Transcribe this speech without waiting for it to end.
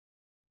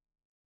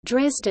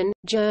Dresden,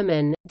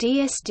 German,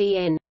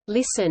 Dsdn,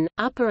 listen,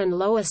 Upper and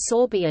Lower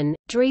Sorbian,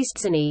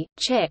 Dresdzeny,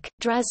 Czech,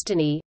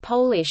 Drazdeny,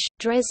 Polish,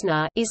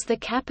 Dresna is the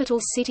capital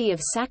city of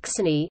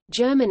Saxony,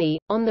 Germany,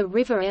 on the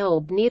River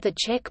Elbe near the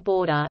Czech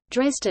border.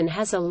 Dresden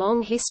has a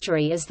long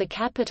history as the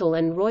capital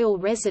and royal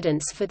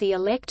residence for the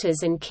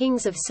electors and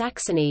kings of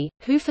Saxony,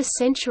 who for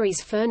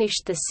centuries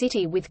furnished the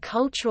city with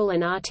cultural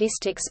and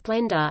artistic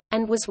splendor,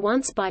 and was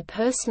once by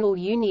personal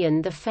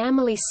union the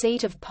family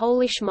seat of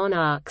Polish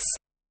monarchs.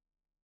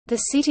 The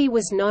city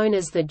was known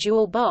as the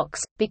Jewel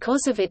Box,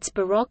 because of its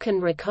Baroque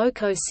and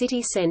Rococo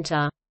city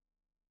centre.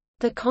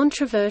 The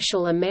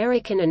controversial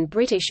American and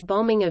British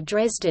bombing of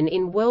Dresden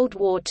in World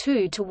War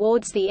II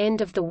towards the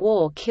end of the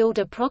war killed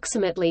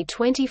approximately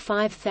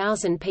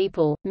 25,000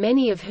 people,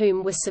 many of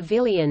whom were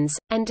civilians,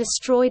 and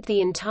destroyed the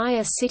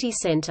entire city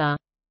centre.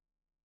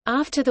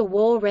 After the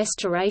war,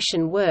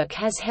 restoration work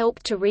has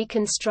helped to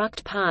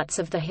reconstruct parts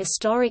of the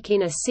historic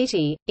inner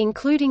city,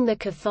 including the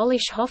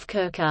Katholische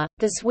Hofkirche,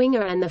 the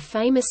Zwinger and the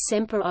famous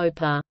Semper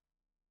Oper.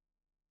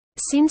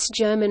 Since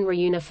German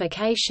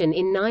reunification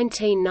in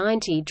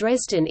 1990,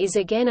 Dresden is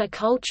again a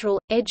cultural,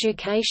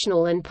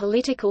 educational and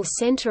political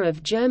center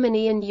of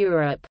Germany and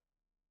Europe.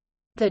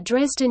 The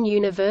Dresden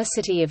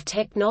University of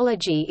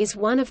Technology is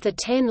one of the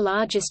 10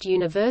 largest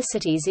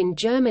universities in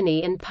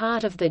Germany and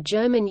part of the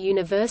German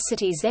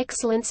Universities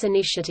Excellence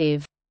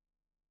Initiative.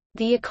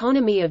 The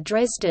economy of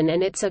Dresden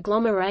and its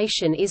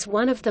agglomeration is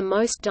one of the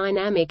most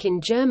dynamic in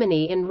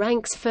Germany and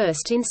ranks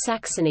first in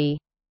Saxony.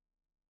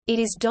 It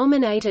is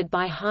dominated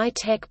by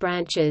high-tech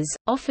branches,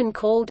 often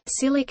called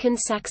Silicon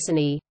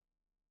Saxony.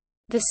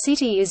 The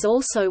city is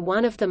also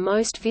one of the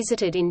most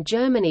visited in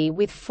Germany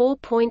with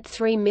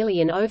 4.3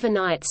 million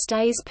overnight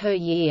stays per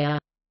year.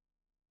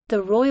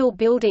 The royal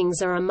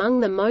buildings are among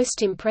the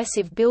most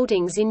impressive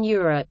buildings in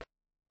Europe.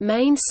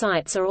 Main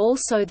sites are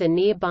also the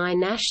nearby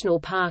National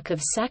Park of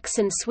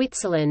Saxon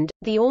Switzerland,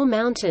 the Ore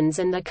Mountains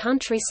and the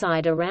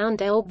countryside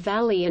around Elbe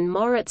Valley and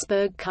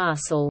Moritzburg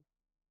Castle.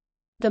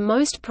 The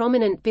most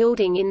prominent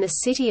building in the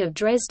city of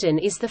Dresden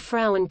is the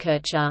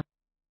Frauenkirche.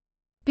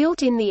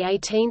 Built in the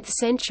 18th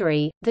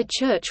century, the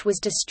church was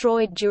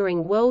destroyed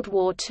during World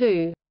War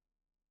II.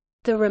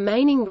 The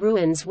remaining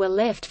ruins were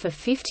left for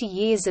 50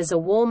 years as a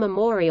war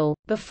memorial,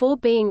 before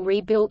being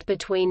rebuilt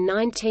between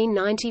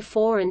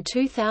 1994 and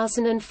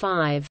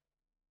 2005.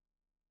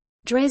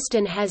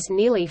 Dresden has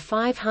nearly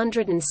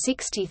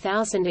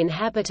 560,000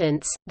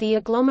 inhabitants. The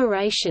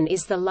agglomeration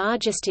is the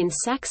largest in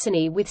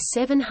Saxony with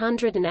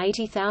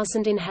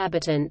 780,000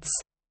 inhabitants.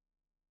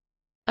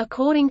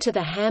 According to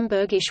the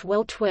Hamburgische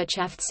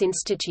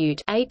Weltwirtschaftsinstitute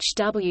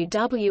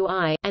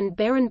 (HWWI) and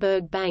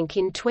Berenberg Bank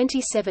in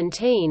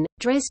 2017,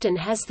 Dresden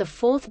has the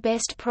fourth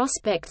best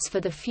prospects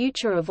for the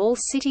future of all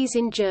cities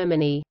in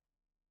Germany.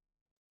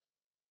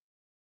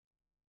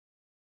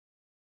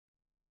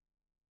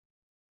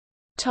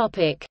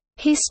 Topic: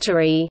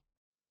 History.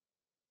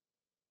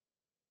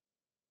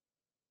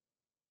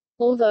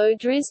 Although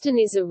Dresden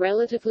is a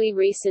relatively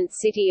recent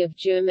city of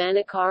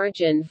Germanic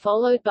origin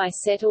followed by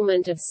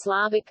settlement of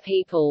Slavic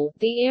people,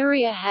 the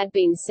area had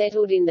been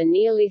settled in the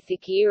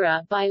Neolithic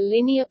era by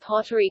linear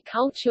pottery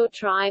culture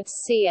tribes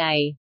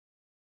ca.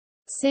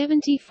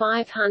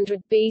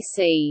 7500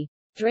 BC.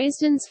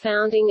 Dresden's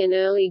founding and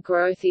early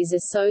growth is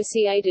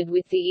associated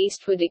with the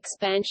eastward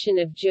expansion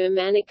of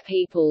Germanic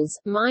peoples,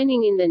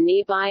 mining in the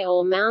nearby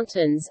Ore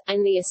Mountains,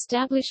 and the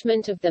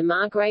establishment of the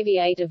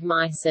Margraviate of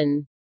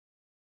Meissen.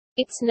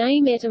 Its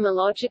name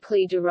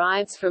etymologically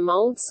derives from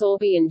Old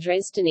Sorbian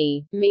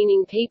Dresdeny,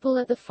 meaning people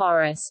of the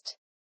forest.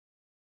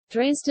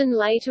 Dresden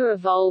later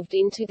evolved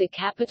into the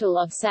capital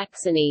of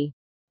Saxony.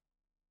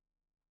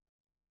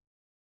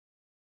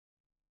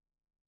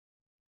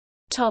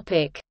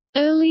 Topic: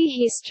 Early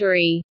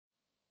history.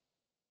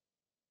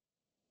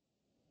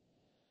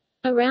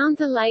 Around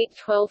the late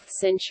 12th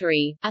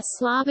century, a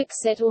Slavic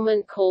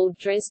settlement called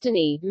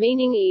Dresdeny,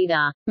 meaning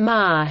either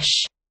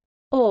marsh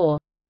or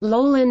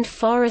lowland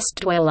forest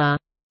dweller,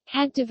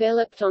 had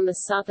developed on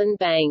the southern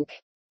bank.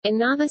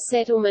 Another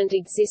settlement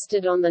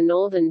existed on the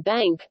northern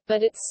bank,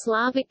 but its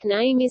Slavic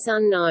name is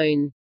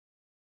unknown.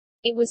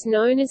 It was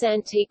known as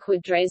Antiqua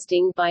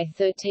Dresden by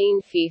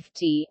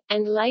 1350,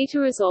 and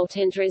later as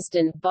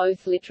Altendresden,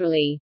 both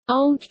literally,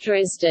 Old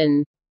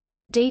Dresden.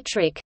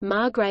 Dietrich,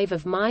 Margrave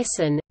of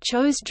Meissen,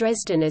 chose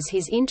Dresden as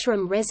his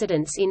interim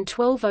residence in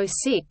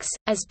 1206,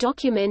 as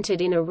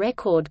documented in a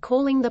record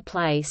calling the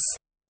place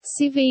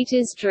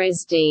Civitas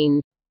Dresden.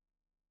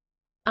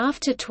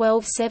 After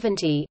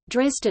 1270,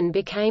 Dresden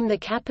became the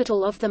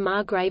capital of the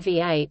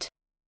Margraviate.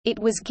 It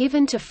was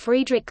given to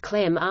Friedrich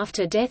Clem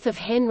after death of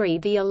Henry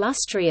the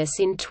Illustrious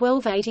in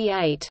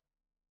 1288.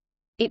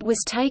 It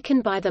was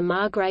taken by the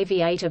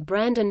Margraviate of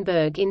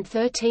Brandenburg in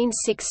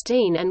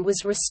 1316 and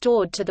was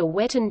restored to the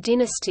Wettin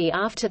dynasty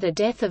after the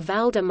death of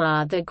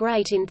Valdemar the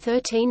Great in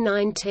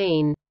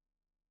 1319.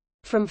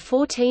 From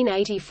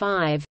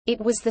 1485, it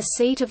was the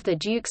seat of the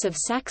Dukes of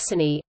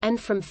Saxony, and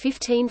from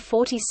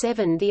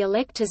 1547 the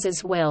electors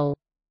as well.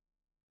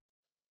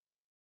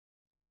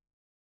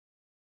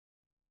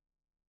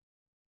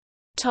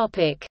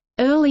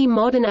 Early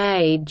modern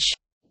age.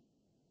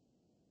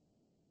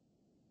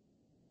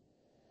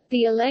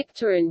 The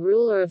Elector and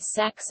ruler of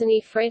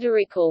Saxony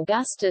Frederick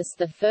Augustus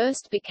I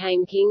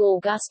became King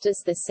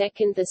Augustus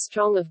II the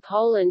Strong of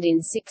Poland in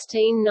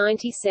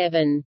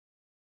 1697.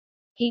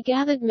 He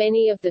gathered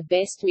many of the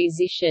best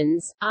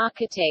musicians,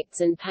 architects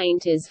and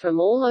painters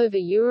from all over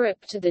Europe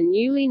to the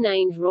newly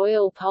named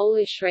Royal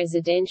Polish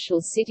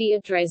residential city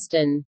of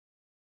Dresden.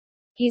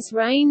 His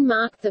reign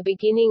marked the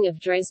beginning of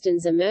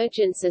Dresden's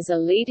emergence as a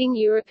leading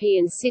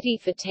European city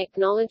for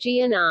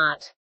technology and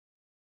art.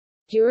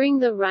 During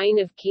the reign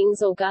of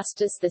Kings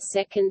Augustus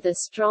II the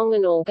Strong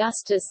and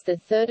Augustus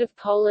III of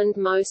Poland,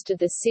 most of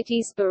the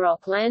city's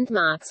Baroque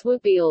landmarks were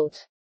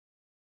built.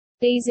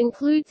 These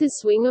include the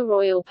Swinger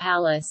Royal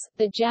Palace,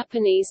 the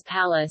Japanese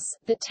Palace,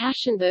 the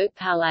Taschenberg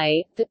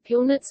Palais, the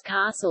Pillnitz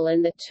Castle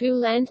and the two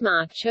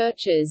landmark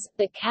churches,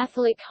 the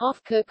Catholic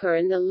Hofkirche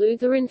and the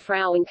Lutheran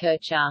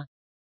Frauenkirche.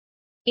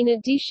 In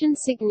addition,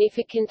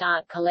 significant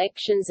art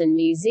collections and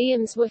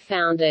museums were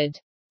founded.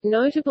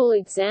 Notable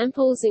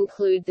examples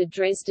include the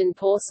Dresden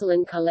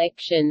Porcelain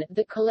Collection,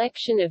 the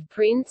collection of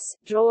prints,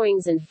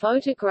 drawings and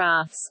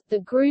photographs, the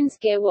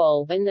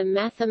Grüns-Gewölbe and the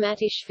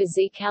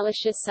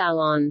Mathematisch-Physikalische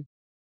Salon.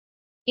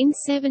 In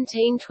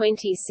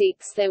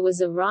 1726 there was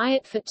a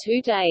riot for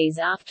 2 days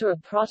after a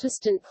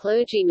Protestant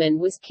clergyman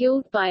was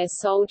killed by a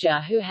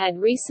soldier who had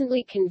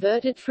recently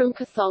converted from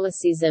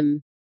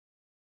Catholicism.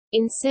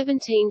 In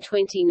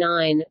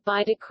 1729,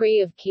 by decree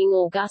of King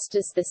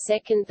Augustus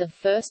II, the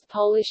first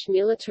Polish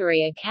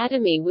military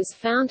academy was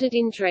founded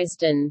in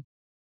Dresden.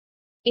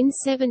 In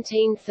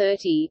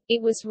 1730,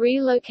 it was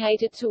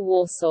relocated to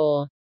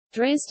Warsaw.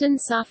 Dresden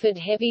suffered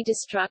heavy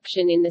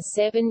destruction in the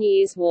Seven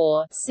Years'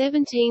 War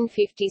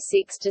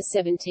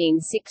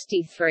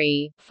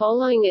 1756–1763,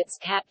 following its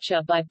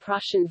capture by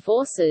Prussian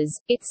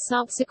forces, its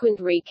subsequent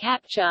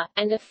recapture,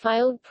 and a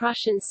failed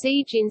Prussian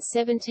siege in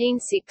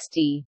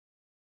 1760.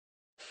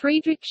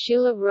 Friedrich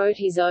Schiller wrote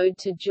his Ode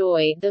to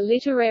Joy, the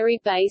literary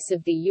base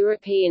of the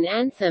European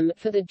anthem,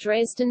 for the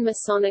Dresden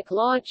Masonic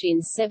Lodge in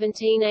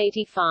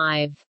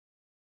 1785.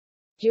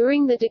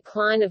 During the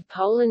decline of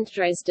Poland,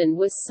 Dresden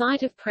was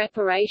site of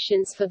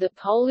preparations for the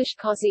Polish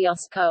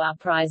Kosciuszko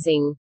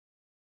uprising.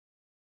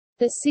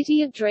 The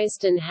city of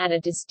Dresden had a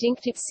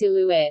distinctive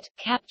silhouette,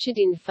 captured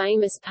in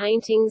famous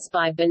paintings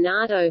by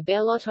Bernardo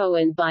Bellotto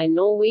and by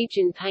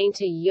Norwegian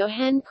painter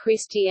Johan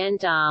Christian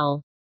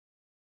Dahl.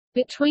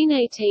 Between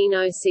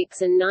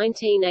 1806 and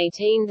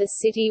 1918 the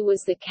city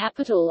was the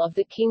capital of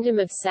the Kingdom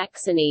of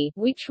Saxony,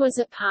 which was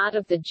a part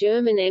of the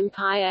German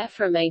Empire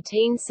from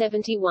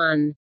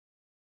 1871.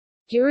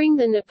 During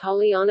the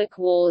Napoleonic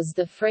Wars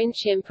the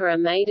French Emperor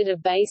made it a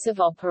base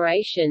of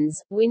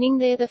operations, winning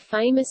there the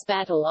famous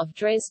Battle of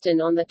Dresden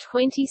on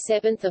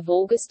 27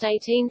 August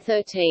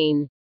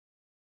 1813.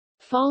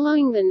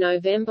 Following the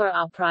November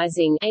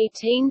Uprising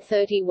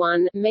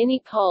 1831,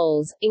 many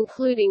Poles,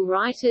 including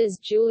writers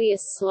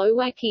Julius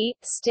Slowacki,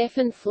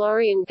 Stefan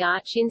Florian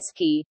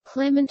Garczynski,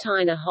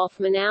 Clementina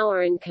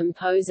Hofmanauer and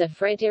composer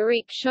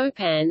Frédéric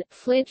Chopin,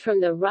 fled from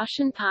the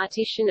Russian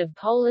partition of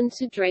Poland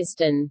to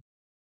Dresden.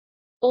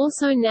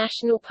 Also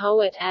national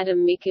poet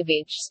Adam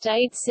Mickiewicz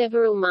stayed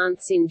several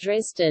months in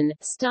Dresden,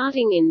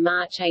 starting in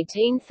March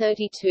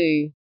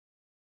 1832.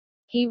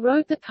 He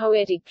wrote the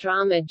poetic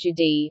drama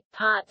Judy,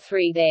 Part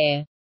 3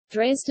 there.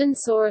 Dresden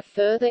saw a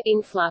further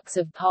influx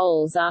of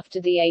Poles after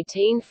the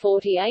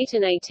 1848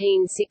 and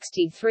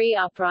 1863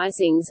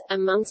 uprisings,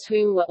 amongst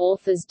whom were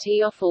authors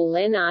Teofil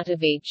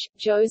Lenartowicz,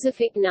 Joseph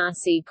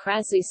Ignacy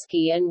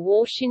Krasuski and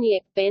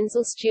Wawrzyniec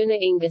Benzelszczyna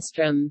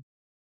Ingestrom.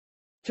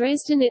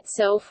 Dresden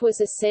itself was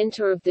a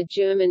center of the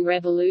German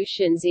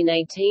revolutions in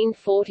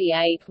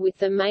 1848 with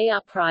the May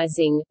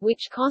Uprising,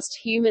 which cost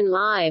human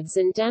lives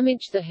and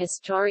damaged the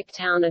historic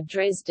town of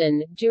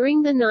Dresden.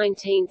 During the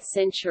 19th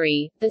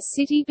century, the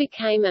city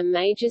became a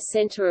major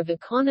center of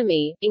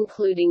economy,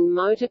 including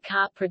motor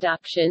car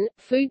production,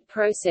 food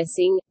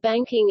processing,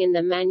 banking and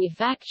the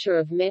manufacture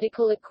of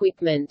medical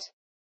equipment.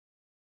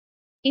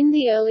 In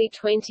the early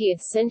 20th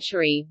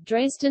century,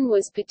 Dresden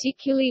was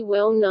particularly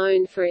well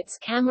known for its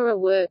camera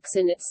works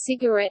and its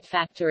cigarette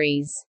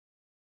factories.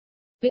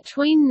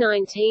 Between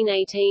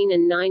 1918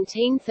 and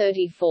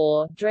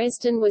 1934,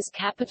 Dresden was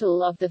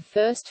capital of the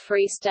First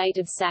Free State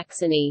of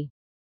Saxony.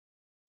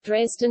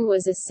 Dresden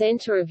was a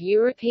center of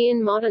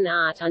European modern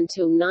art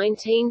until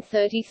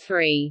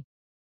 1933.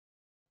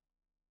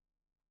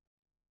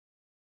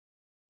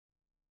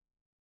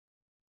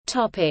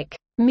 Topic: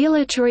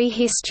 Military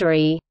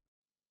history.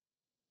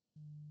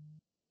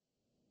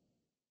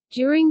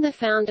 During the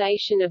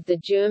foundation of the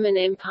German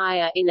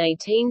Empire in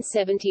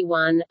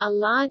 1871, a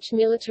large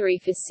military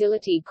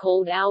facility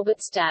called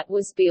Albertstadt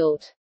was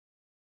built.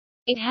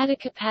 It had a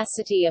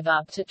capacity of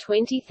up to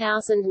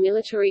 20,000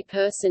 military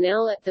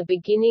personnel at the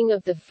beginning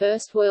of the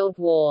First World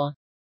War.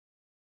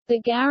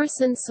 The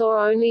garrison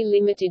saw only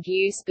limited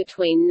use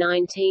between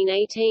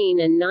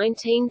 1918 and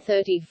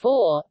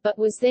 1934, but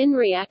was then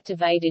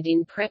reactivated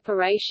in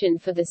preparation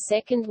for the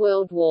Second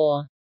World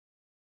War.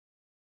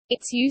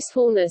 Its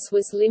usefulness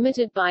was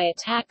limited by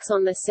attacks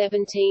on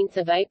 17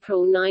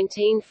 April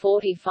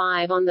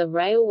 1945 on the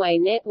railway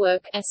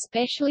network,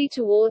 especially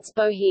towards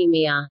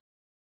Bohemia.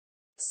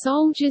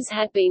 Soldiers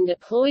had been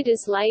deployed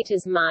as late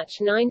as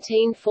March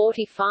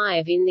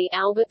 1945 in the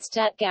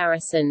Albertstadt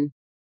garrison.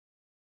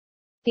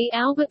 The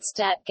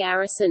Albertstadt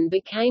garrison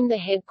became the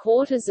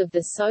headquarters of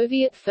the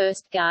Soviet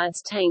First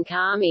Guards Tank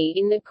Army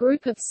in the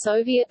group of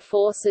Soviet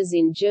forces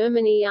in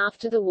Germany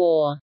after the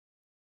war.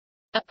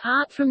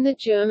 Apart from the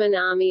German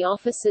Army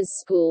Officers'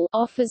 School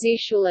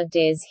Offizierschule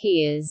des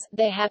Heeres,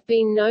 there have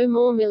been no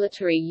more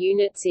military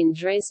units in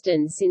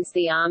Dresden since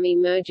the army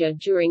merger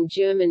during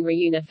German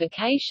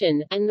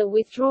reunification, and the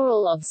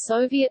withdrawal of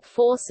Soviet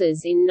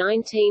forces in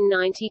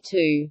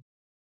 1992.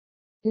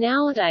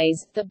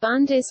 Nowadays, the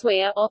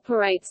Bundeswehr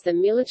operates the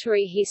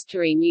Military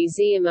History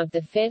Museum of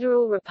the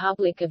Federal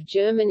Republic of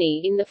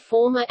Germany in the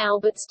former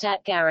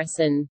Albertstadt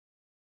garrison.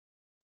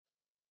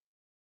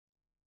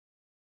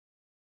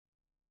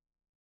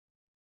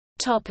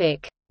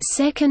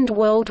 Second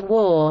World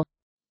War.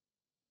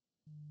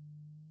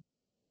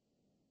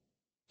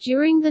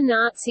 During the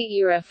Nazi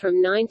era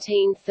from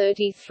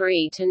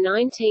 1933 to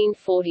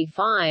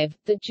 1945,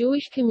 the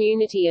Jewish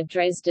community of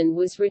Dresden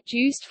was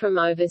reduced from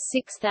over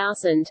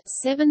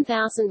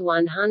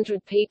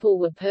 7,100 people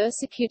were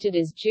persecuted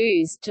as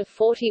Jews to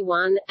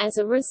 41, as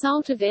a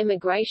result of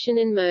emigration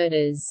and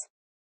murders.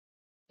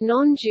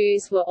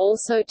 Non-Jews were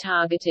also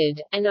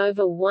targeted, and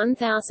over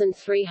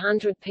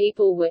 1,300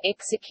 people were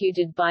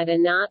executed by the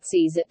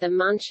Nazis at the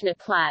Münchner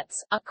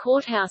Platz, a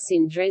courthouse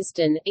in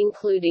Dresden,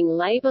 including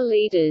labor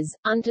leaders,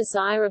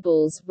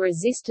 undesirables,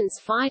 resistance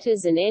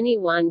fighters and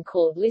anyone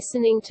caught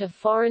listening to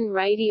foreign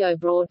radio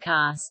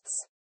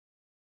broadcasts.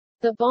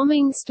 The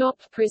bombing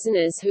stopped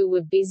prisoners who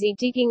were busy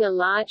digging a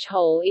large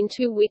hole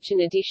into which an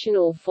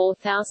additional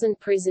 4,000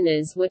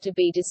 prisoners were to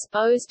be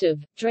disposed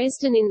of.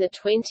 Dresden in the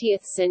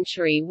 20th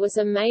century was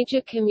a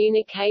major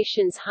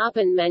communications hub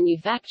and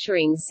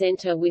manufacturing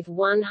center with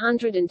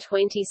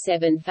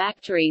 127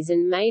 factories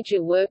and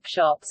major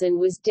workshops, and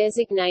was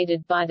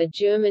designated by the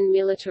German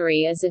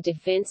military as a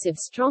defensive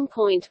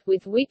strongpoint,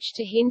 with which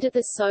to hinder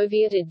the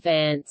Soviet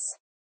advance.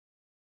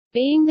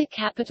 Being the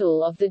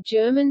capital of the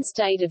German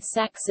state of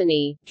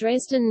Saxony,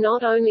 Dresden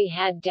not only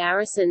had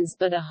garrisons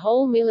but a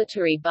whole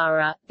military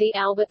borough, the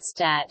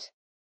Albertstadt.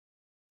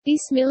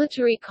 This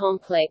military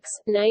complex,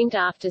 named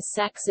after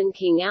Saxon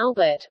King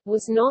Albert,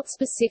 was not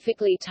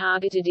specifically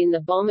targeted in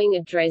the bombing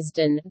of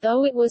Dresden,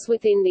 though it was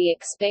within the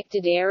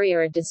expected area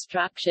of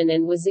destruction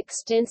and was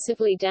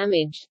extensively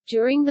damaged.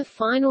 During the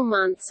final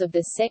months of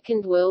the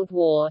Second World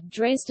War,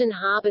 Dresden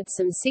harbored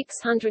some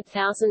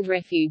 600,000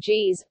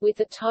 refugees, with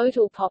a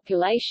total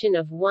population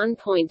of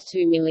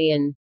 1.2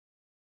 million.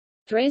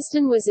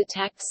 Dresden was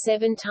attacked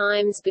 7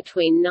 times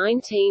between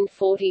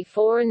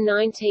 1944 and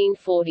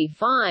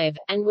 1945,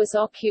 and was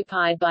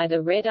occupied by the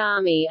Red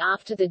Army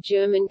after the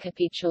German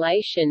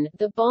capitulation.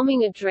 The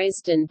bombing of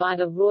Dresden by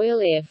the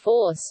Royal Air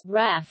Force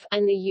 (RAF)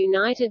 and the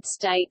United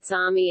States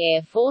Army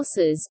Air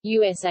Forces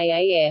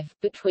 (USAAF)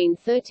 between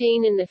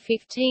 13 and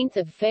 15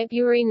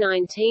 February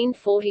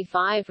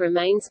 1945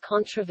 remains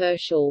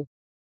controversial.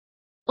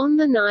 On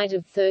the night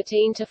of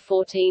 13 to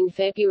 14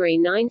 February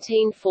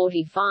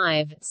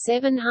 1945,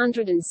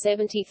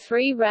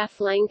 773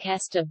 RAF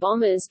Lancaster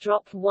bombers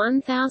dropped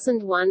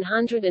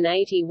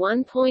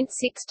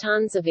 1,181.6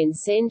 tons of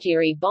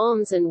incendiary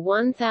bombs and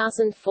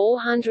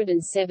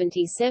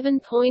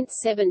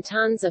 1,477.7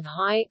 tons of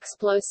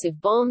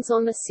high-explosive bombs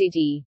on the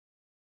city.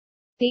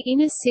 The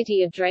inner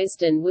city of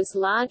Dresden was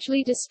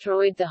largely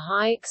destroyed. The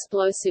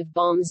high-explosive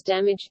bombs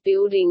damaged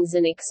buildings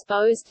and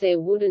exposed their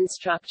wooden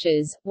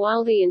structures,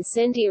 while the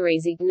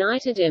incendiaries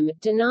ignited them,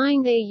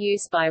 denying their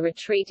use by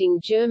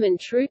retreating German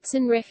troops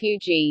and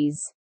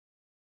refugees.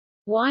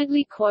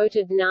 Widely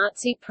quoted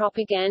Nazi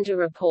propaganda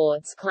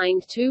reports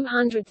claimed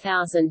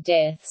 200,000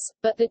 deaths,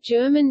 but the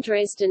German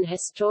Dresden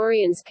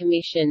Historians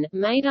Commission,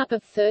 made up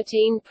of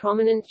 13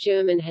 prominent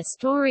German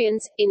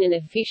historians, in an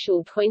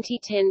official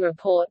 2010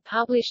 report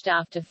published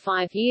after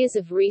 5 years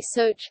of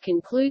research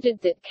concluded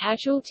that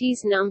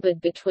casualties numbered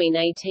between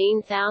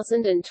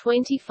 18,000 and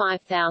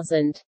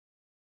 25,000.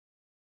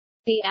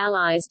 The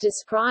Allies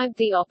described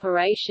the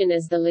operation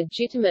as the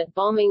legitimate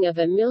bombing of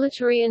a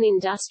military and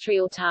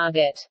industrial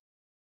target.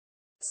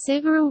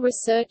 Several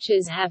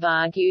researchers have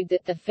argued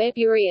that the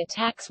February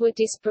attacks were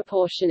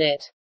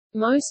disproportionate.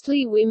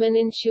 Mostly women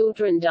and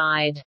children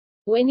died.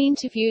 When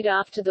interviewed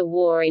after the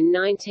war in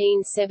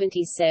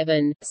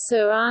 1977,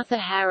 Sir Arthur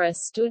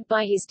Harris stood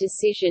by his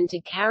decision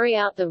to carry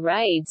out the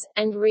raids,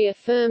 and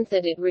reaffirmed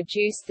that it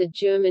reduced the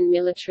German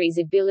military's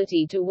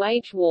ability to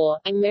wage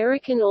war.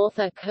 American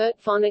author Kurt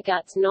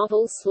Vonnegut's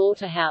novel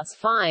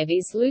Slaughterhouse-Five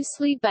is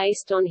loosely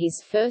based on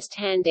his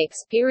first-hand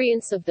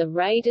experience of the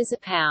raid as a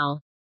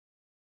POW.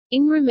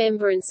 In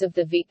remembrance of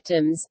the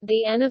victims,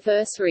 the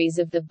anniversaries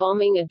of the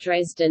bombing of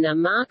Dresden are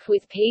marked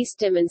with peace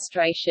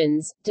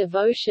demonstrations,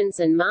 devotions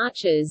and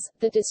marches.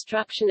 The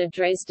destruction of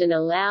Dresden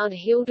allowed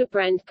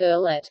Hildebrand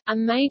Gerlach, a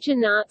major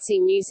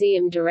Nazi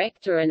museum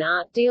director and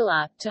art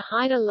dealer, to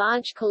hide a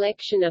large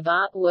collection of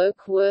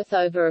artwork worth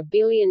over $1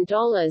 billion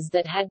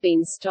that had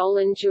been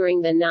stolen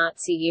during the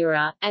Nazi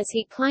era, as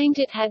he claimed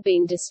it had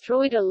been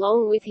destroyed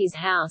along with his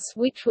house,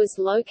 which was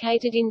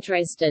located in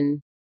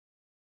Dresden.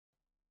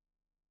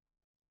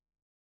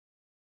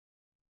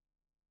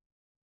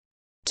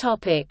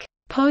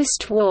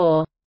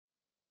 Post-war.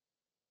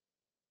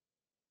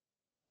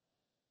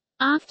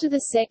 After the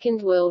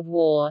Second World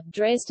War,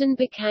 Dresden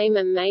became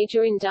a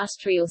major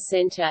industrial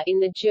center in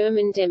the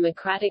German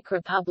Democratic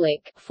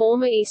Republic,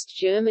 former East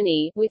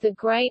Germany, with a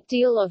great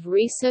deal of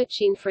research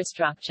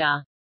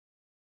infrastructure.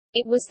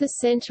 It was the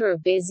center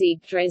of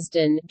Bezirk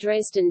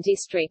Dresden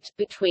district,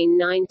 between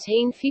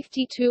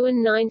 1952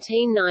 and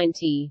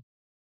 1990.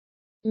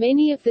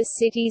 Many of the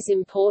city's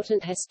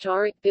important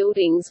historic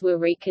buildings were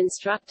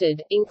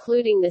reconstructed,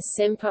 including the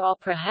Semper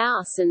Opera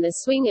House and the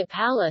Swinger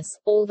Palace,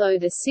 although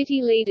the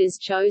city leaders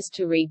chose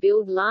to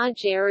rebuild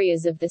large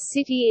areas of the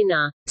city in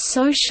a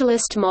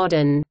socialist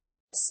modern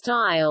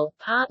style,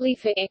 partly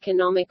for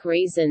economic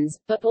reasons,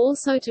 but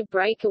also to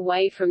break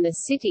away from the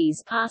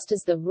city's past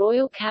as the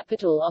royal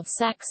capital of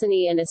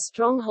Saxony and a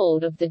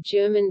stronghold of the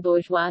German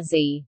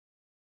bourgeoisie.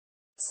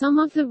 Some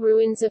of the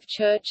ruins of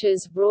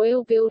churches,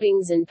 royal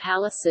buildings and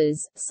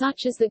palaces,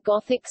 such as the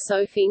Gothic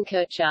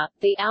Sophiekirche,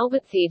 the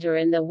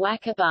Alberttheater and the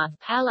Wackerbarth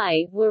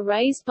Palais, were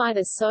razed by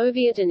the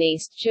Soviet and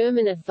East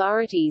German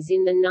authorities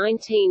in the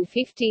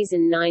 1950s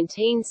and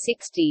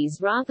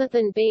 1960s rather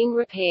than being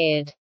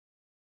repaired.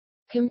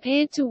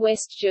 Compared to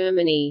West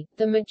Germany,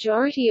 the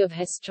majority of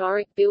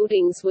historic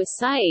buildings were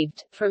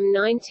saved. From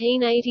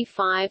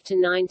 1985 to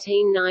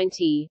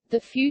 1990, the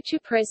future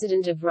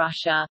president of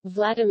Russia,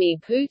 Vladimir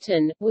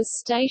Putin, was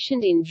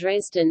stationed in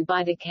Dresden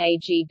by the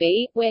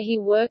KGB, where he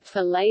worked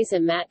for Lazar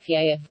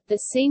Matveyev, the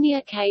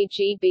senior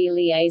KGB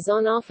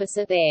liaison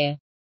officer there.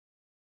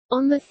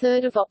 On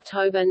 3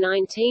 October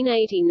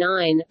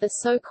 1989, the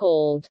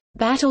so-called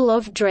Battle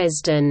of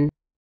Dresden,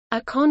 a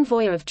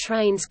convoy of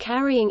trains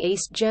carrying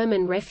East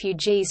German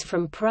refugees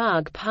from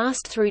Prague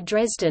passed through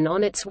Dresden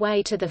on its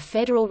way to the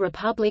Federal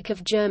Republic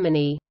of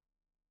Germany.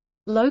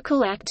 Local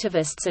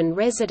activists and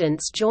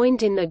residents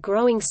joined in the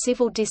growing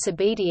civil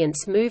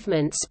disobedience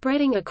movement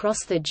spreading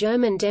across the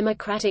German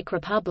Democratic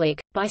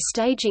Republic, by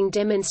staging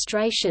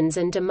demonstrations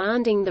and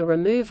demanding the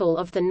removal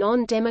of the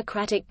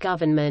non-democratic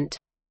government.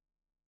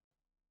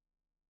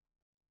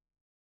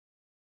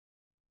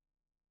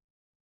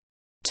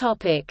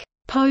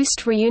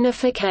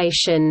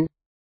 Post-reunification.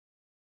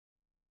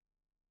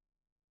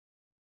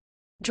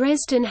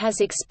 Dresden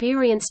has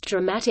experienced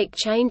dramatic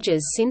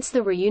changes since the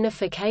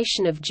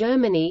reunification of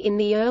Germany in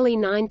the early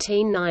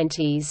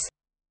 1990s.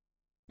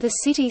 The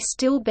city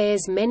still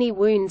bears many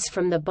wounds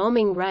from the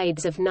bombing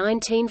raids of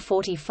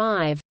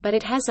 1945, but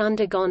it has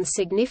undergone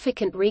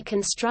significant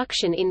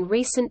reconstruction in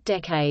recent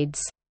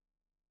decades.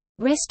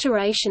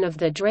 Restoration of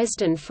the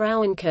Dresden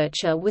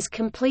Frauenkirche was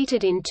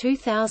completed in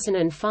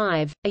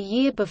 2005, a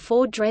year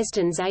before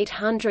Dresden's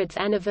 800th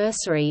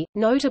anniversary,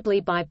 notably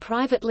by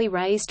privately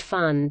raised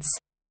funds.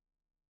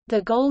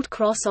 The gold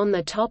cross on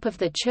the top of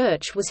the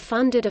church was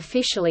funded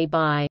officially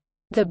by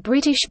the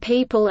British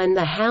people and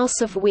the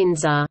House of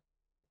Windsor.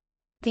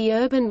 The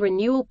urban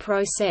renewal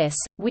process,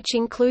 which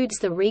includes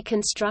the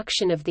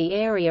reconstruction of the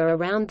area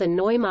around the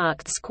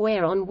Neumarkt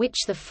Square on which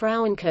the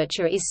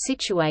Frauenkirche is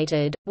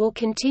situated, will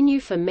continue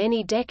for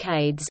many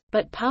decades,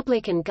 but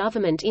public and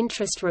government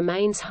interest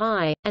remains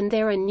high, and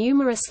there are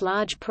numerous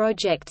large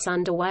projects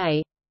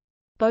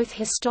underway—both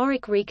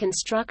historic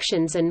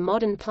reconstructions and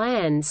modern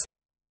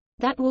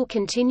plans—that will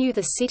continue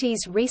the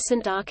city's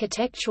recent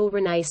architectural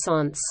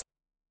renaissance.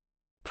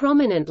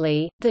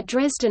 Prominently, the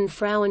Dresden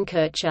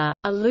Frauenkirche,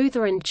 a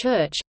Lutheran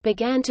church,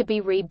 began to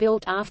be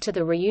rebuilt after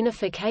the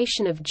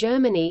reunification of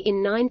Germany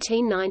in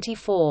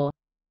 1994.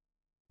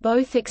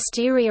 Both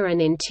exterior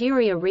and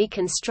interior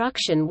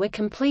reconstruction were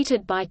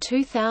completed by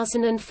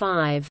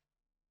 2005.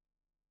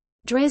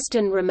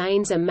 Dresden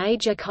remains a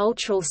major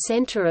cultural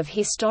center of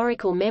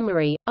historical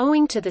memory,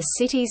 owing to the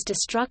city's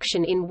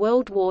destruction in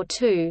World War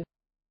II.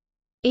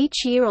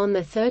 Each year on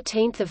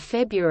 13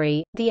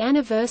 February, the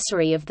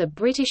anniversary of the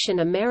British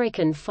and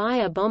American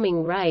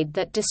fire-bombing raid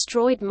that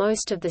destroyed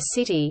most of the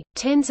city,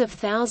 tens of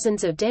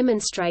thousands of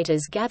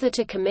demonstrators gather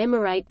to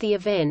commemorate the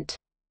event.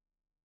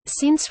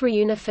 Since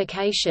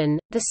reunification,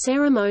 the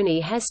ceremony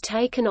has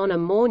taken on a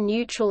more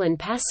neutral and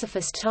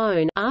pacifist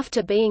tone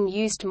after being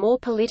used more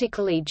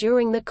politically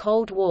during the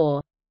Cold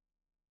War.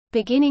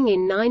 Beginning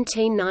in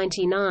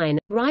 1999,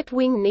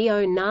 right-wing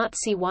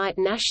neo-Nazi white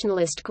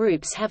nationalist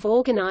groups have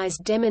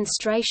organized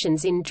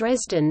demonstrations in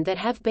Dresden that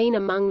have been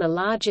among the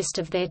largest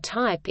of their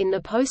type in the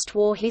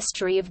post-war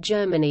history of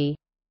Germany.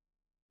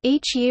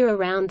 Each year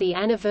around the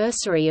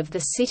anniversary of the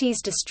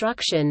city's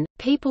destruction,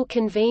 people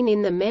convene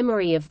in the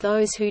memory of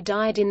those who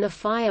died in the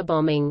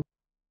firebombing.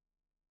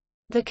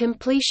 The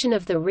completion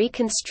of the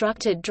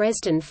reconstructed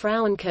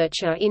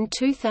Dresden-Frauenkirche in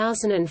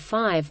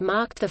 2005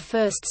 marked the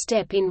first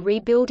step in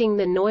rebuilding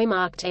the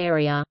Neumarkt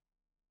area.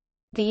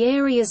 The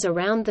areas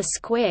around the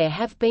square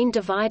have been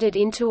divided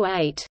into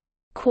 8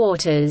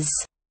 quarters,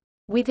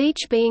 with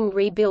each being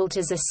rebuilt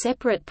as a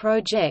separate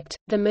project,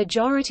 the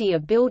majority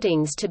of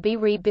buildings to be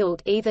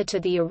rebuilt either to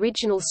the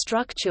original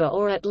structure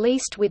or at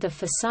least with a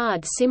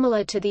facade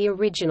similar to the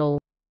original.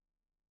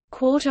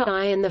 Quarter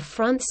I and the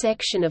front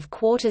section of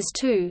Quarters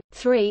 2,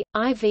 3,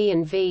 IV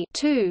and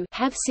V2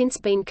 have since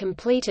been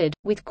completed,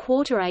 with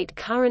Quarter 8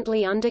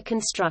 currently under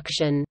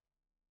construction.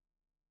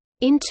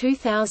 In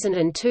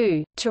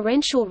 2002,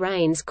 torrential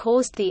rains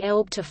caused the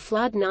Elbe to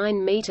flood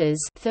 9 meters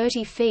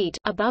 (30 feet)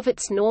 above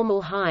its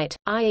normal height,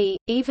 i.e.,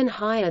 even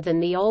higher than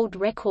the old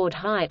record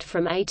height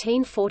from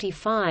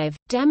 1845,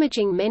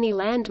 damaging many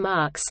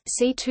landmarks.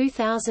 See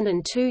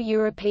 2002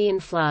 European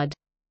flood.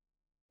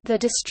 The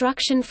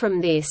destruction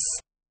from this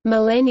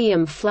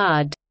Millennium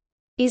Flood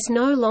is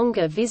no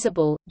longer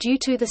visible, due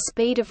to the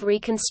speed of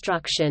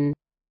reconstruction.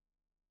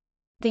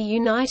 The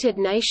United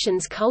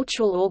Nations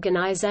Cultural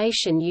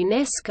Organization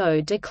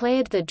UNESCO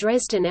declared the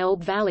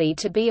Dresden-Elbe Valley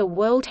to be a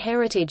World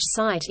Heritage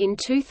Site in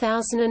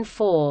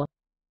 2004.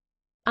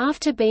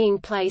 After being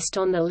placed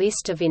on the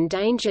list of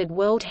endangered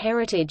World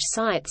Heritage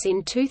Sites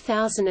in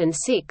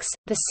 2006,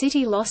 the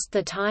city lost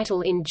the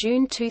title in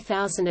June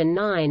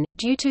 2009,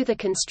 due to the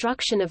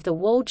construction of the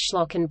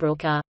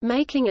Waldschlockenbrücke,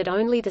 making it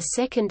only the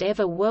second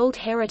ever World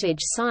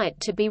Heritage Site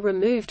to be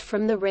removed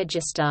from the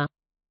register.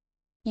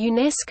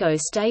 UNESCO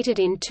stated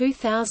in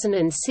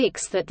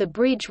 2006 that the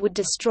bridge would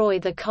destroy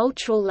the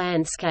cultural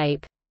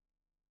landscape.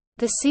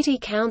 The City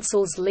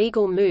Council's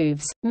legal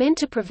moves, meant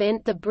to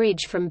prevent the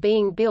bridge from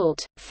being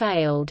built,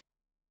 failed.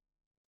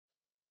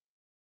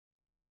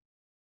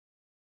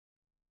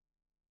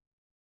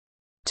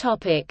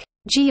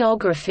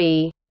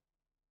 Geography.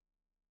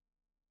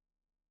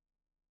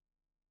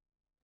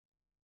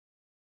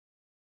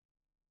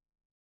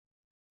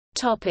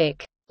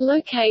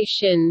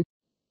 Location.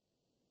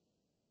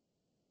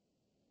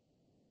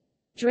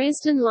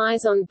 Dresden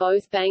lies on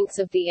both banks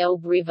of the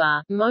Elbe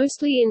River,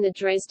 mostly in the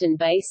Dresden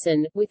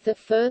Basin, with the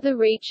further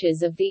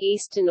reaches of the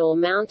eastern Ore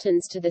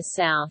Mountains to the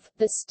south,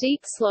 the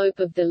steep slope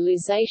of the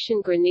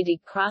Lusatian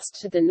granitic crust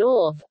to the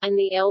north, and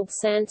the Elbe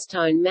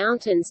Sandstone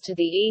Mountains to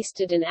the east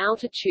at an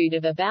altitude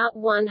of about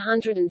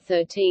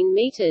 113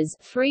 meters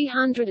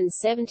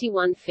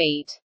 (371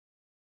 feet).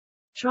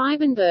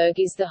 Dreibenberg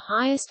is the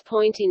highest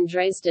point in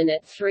Dresden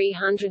at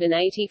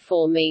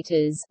 384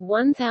 meters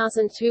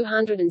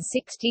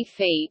 (1,260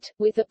 feet),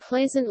 with a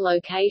pleasant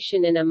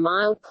location and a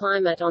mild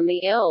climate on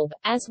the Elbe,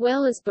 as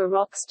well as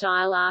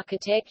Baroque-style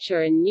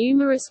architecture and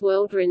numerous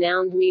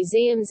world-renowned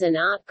museums and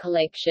art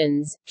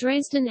collections.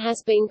 Dresden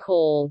has been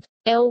called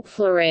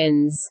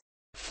Elbflorenz,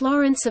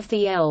 Florence of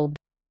the Elbe.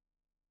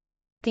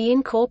 The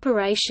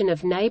incorporation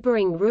of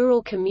neighboring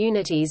rural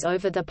communities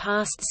over the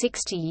past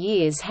 60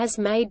 years has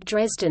made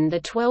Dresden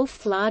the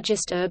 12th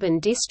largest urban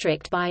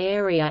district by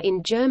area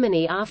in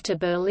Germany after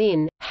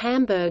Berlin,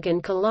 Hamburg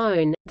and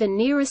Cologne. The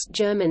nearest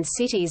German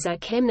cities are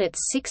Chemnitz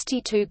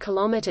 62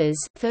 kilometers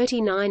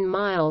 (39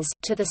 miles)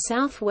 to the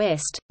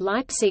southwest,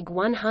 Leipzig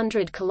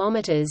 100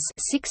 kilometers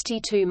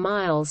 (62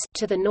 miles)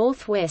 to the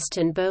northwest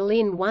and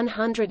Berlin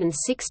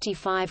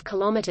 165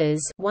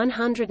 kilometers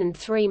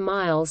 (103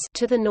 miles)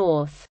 to the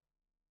north.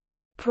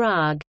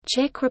 Prague,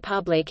 Czech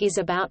Republic is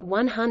about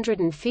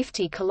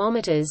 150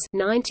 kilometers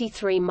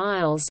 (93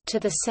 miles) to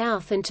the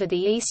south and to the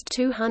east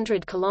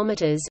 200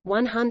 kilometers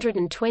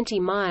 (120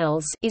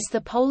 miles) is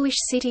the Polish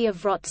city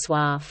of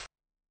Wrocław.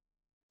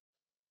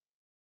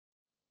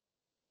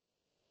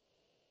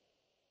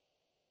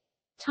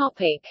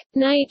 Topic: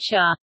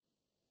 Nature.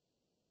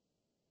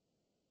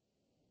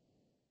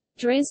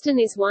 Dresden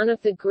is one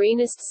of the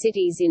greenest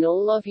cities in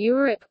all of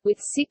Europe,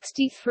 with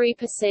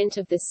 63%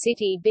 of the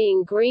city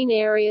being green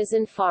areas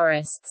and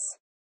forests.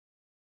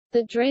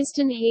 The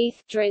Dresden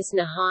Heath,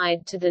 Dresdner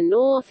Heide to the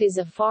north is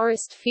a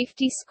forest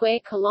 50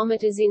 square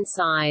kilometers in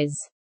size.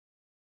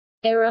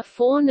 There are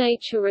 4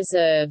 nature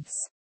reserves.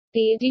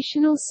 The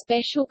additional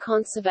special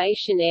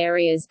conservation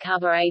areas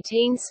cover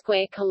 18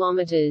 square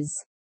kilometers.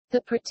 The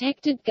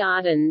protected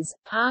gardens,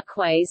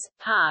 parkways,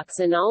 parks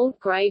and old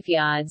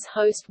graveyards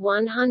host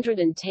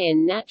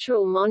 110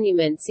 natural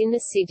monuments in the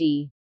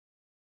city.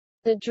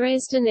 The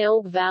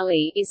Dresden-Elbe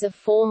Valley is a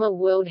former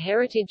World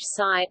Heritage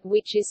Site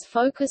which is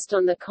focused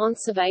on the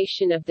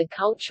conservation of the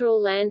cultural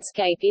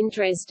landscape in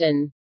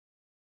Dresden.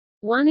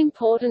 One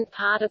important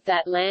part of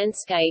that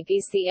landscape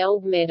is the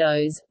Elbe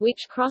Meadows,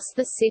 which cross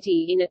the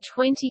city in a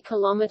 20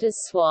 km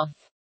swath.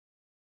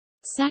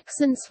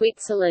 Saxon,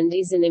 Switzerland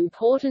is an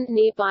important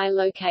nearby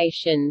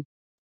location.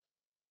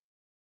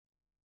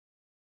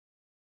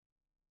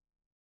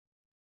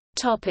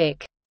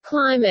 Topic: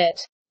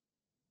 Climate.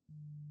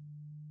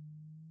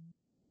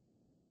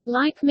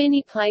 Like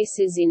many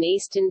places in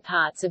eastern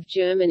parts of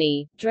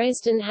Germany,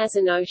 Dresden has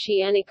an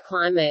oceanic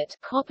climate,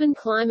 Köppen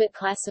climate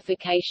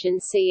classification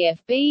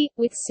CFB,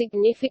 with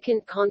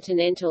significant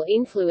continental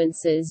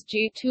influences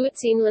due to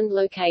its inland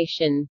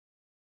location.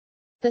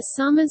 The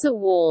summers are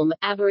warm,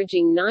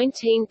 averaging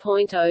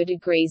 19.0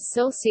 degrees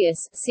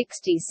Celsius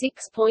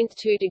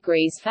 (66.2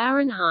 degrees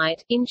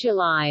Fahrenheit) in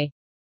July.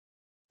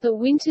 The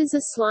winters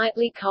are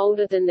slightly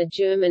colder than the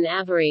German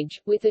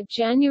average, with a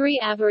January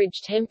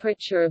average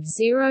temperature of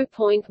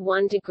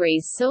 0.1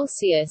 degrees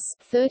Celsius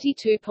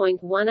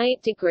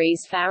 (32.18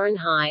 degrees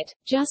Fahrenheit),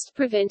 just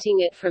preventing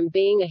it from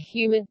being a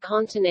humid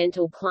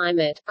continental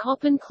climate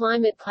Köppen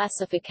climate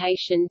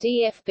classification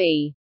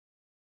DFB.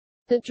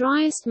 The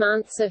driest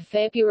months are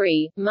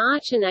February,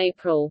 March and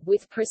April,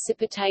 with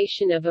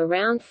precipitation of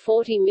around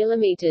 40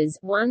 mm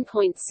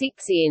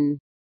 (1.6 in).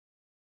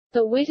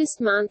 The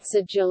wettest months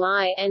are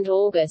July and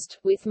August,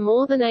 with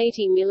more than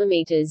 80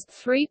 mm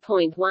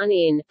 (3.1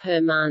 in) per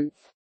month.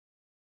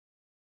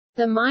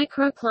 The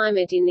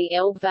microclimate in the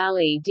Elbe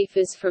Valley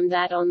differs from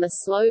that on the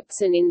slopes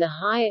and in the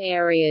higher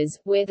areas,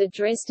 where the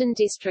Dresden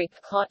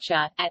district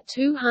Klotscher, at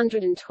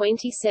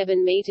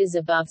 227 meters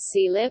above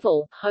sea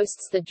level,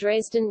 hosts the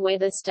Dresden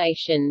Weather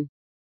Station.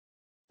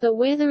 The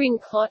weather in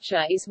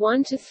Klotscher is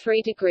 1 to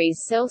 3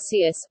 degrees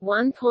Celsius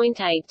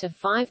 (1.8 to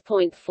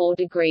 5.4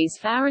 degrees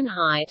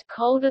Fahrenheit)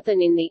 colder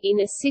than in the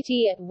inner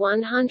city at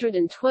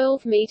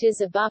 112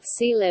 meters above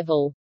sea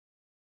level.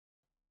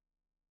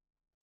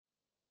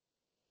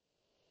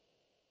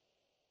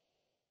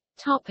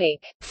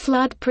 Topic: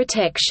 Flood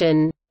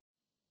protection.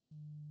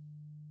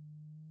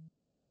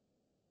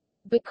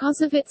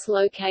 Because of its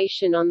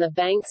location on the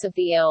banks of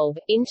the Elbe,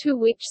 into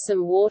which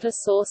some water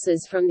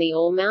sources from the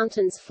Ore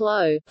Mountains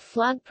flow,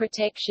 flood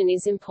protection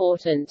is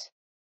important.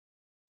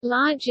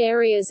 Large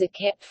areas are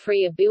kept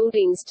free of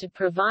buildings to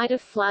provide a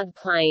flood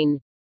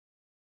plain.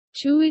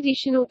 2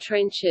 additional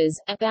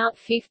trenches, about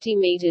 50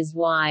 meters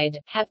wide,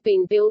 have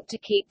been built to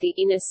keep the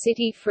inner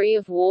city free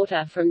of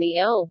water from the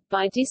Elbe,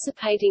 by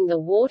dissipating the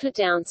water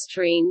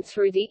downstream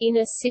through the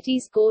inner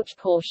city's gorge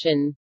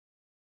portion.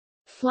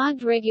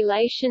 Flood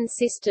regulation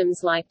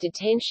systems like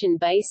detention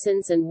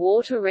basins and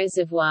water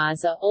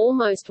reservoirs are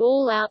almost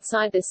all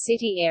outside the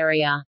city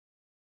area.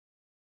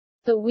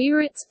 The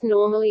Wieritz,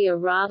 normally a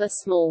rather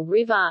small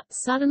river,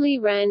 suddenly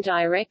ran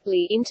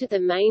directly into the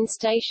main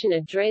station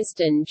of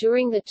Dresden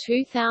during the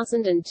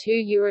 2002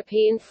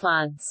 European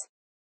floods.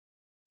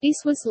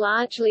 This was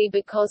largely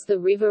because the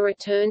river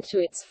returned to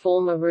its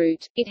former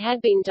route. It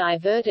had been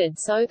diverted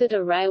so that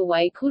a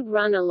railway could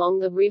run along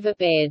the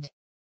riverbed.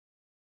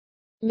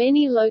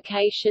 Many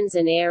locations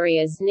and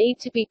areas need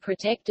to be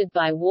protected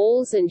by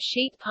walls and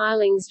sheet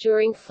pilings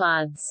during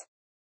floods.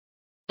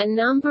 A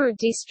number of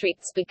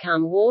districts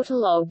become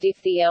waterlogged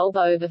if the Elbe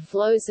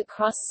overflows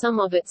across some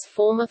of its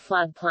former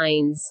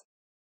floodplains.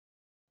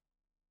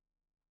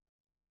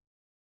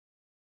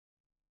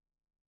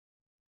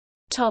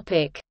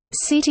 Topic: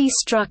 City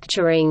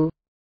structuring.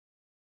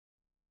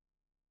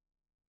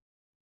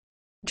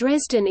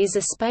 Dresden is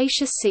a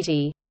spacious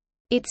city.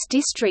 Its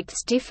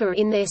districts differ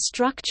in their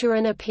structure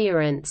and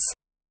appearance.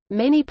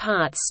 Many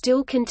parts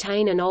still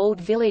contain an old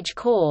village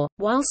core,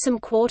 while some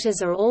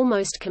quarters are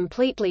almost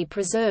completely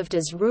preserved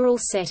as rural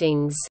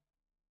settings.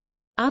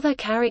 Other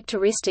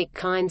characteristic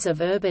kinds of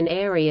urban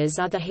areas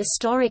are the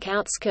historic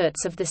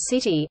outskirts of the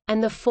city,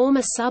 and the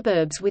former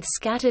suburbs with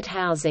scattered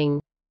housing.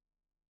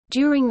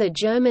 During the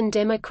German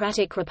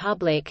Democratic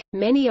Republic,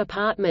 many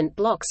apartment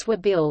blocks were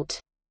built.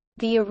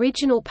 The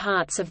original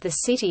parts of the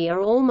city are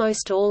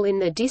almost all in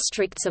the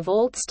districts of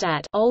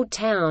Altstadt, Old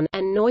Town,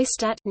 and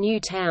Neustadt, New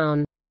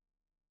Town.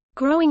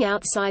 Growing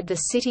outside the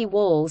city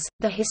walls,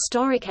 the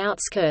historic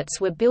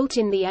outskirts were built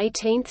in the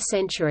 18th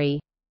century.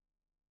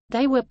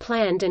 They were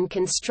planned and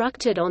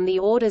constructed on the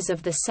orders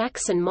of the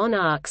Saxon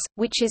monarchs,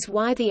 which is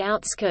why the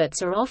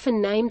outskirts are often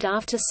named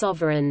after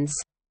sovereigns.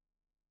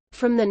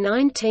 From the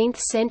 19th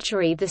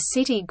century the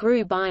city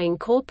grew by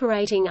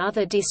incorporating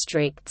other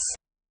districts.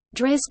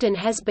 Dresden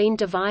has been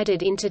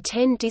divided into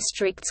 10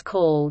 districts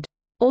called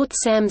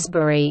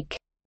Ortsamtsbereich,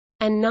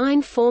 and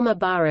 9 former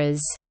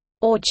boroughs,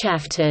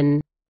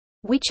 Ortschaften,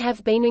 which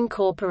have been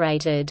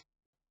incorporated.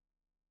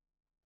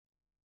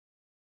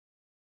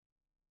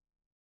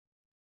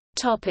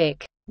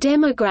 Topic: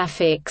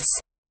 Demographics.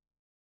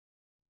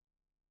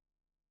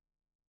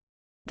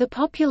 The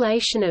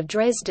population of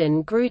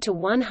Dresden grew to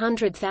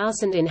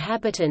 100,000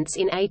 inhabitants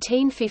in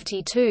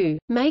 1852,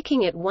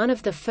 making it one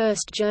of the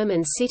first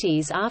German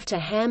cities after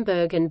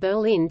Hamburg and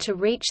Berlin to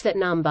reach that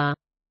number.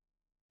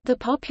 The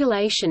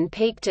population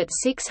peaked at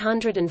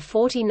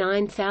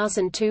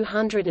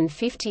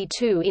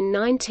 649,252 in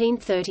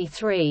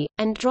 1933,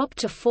 and dropped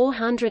to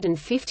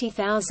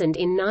 450,000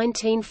 in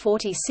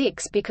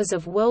 1946 because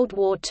of World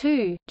War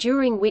II,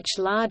 during which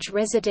large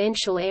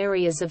residential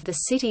areas of the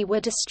city were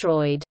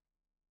destroyed.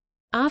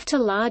 After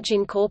large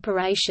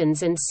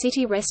incorporations and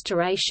city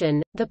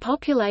restoration, the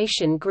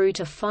population grew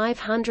to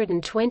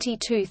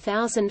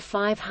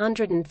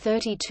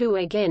 522,532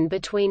 again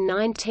between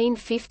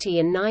 1950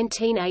 and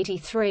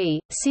 1983.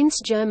 Since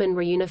German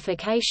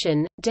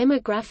reunification,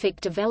 demographic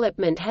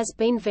development has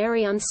been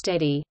very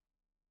unsteady.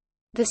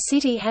 The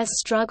city has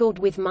struggled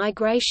with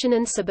migration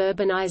and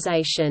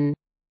suburbanization.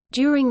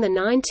 During the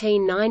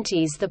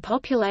 1990s the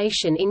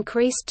population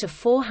increased to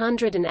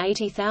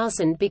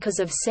 480,000 because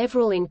of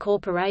several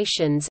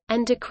incorporations,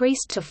 and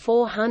decreased to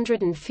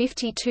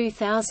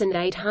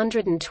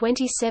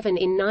 452,827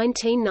 in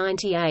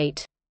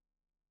 1998.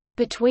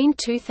 Between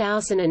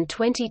 2000 and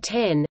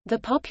 2010, the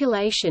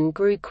population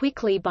grew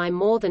quickly by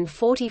more than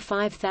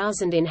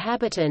 45,000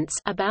 inhabitants,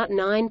 about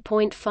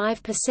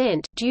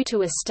 9.5%, due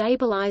to a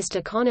stabilized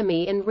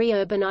economy and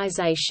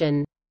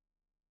reurbanization.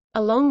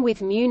 Along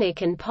with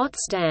Munich and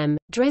Potsdam,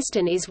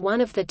 Dresden is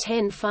one of the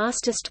 10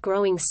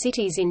 fastest-growing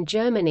cities in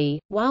Germany,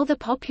 while the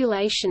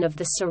population of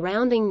the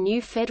surrounding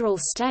new federal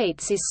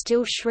states is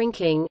still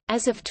shrinking.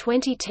 As of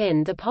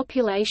 2010, the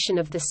population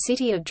of the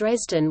city of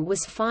Dresden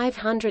was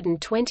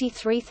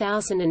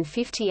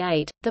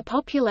 523,058. The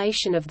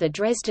population of the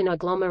Dresden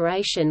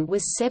agglomeration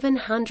was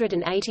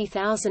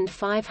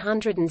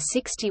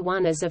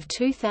 780,561 as of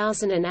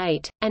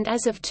 2008, and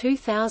as of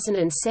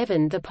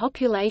 2007 the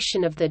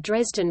population of the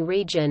Dresden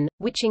region,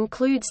 which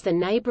includes the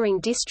neighboring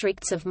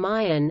districts of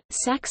Mayen,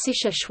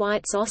 Sächsische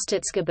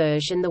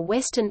Schweiz-Ostseegebirge and the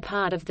western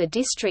part of the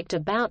district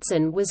of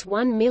Bautzen, was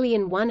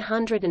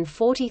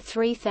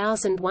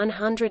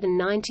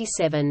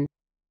 1,143,197.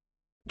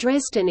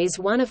 Dresden is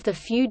one of the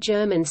few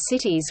German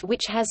cities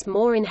which has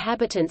more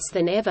inhabitants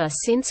than ever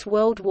since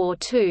World War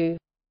II.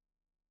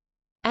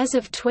 As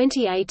of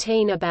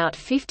 2018, about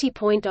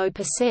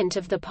 50.0%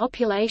 of the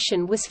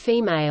population was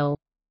female.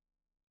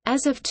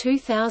 As of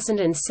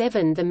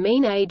 2007 the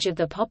mean age of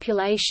the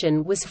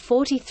population was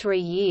 43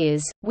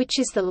 years, which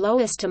is the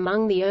lowest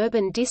among the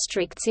urban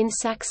districts in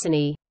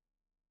Saxony.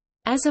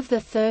 As of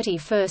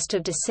 31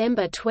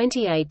 December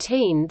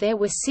 2018 there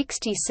were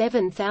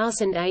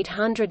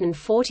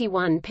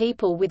 67,841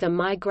 people with a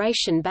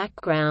migration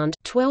background,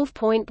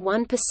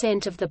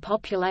 12.1% of the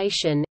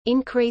population,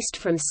 increased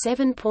from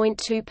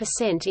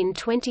 7.2% in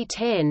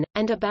 2010,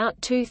 and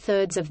about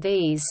two-thirds of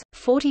these,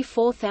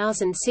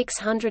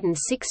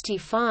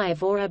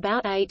 44,665 or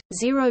about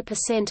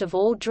 8.0% of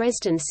all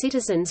Dresden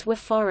citizens were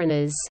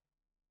foreigners.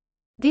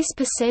 This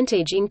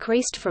percentage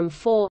increased from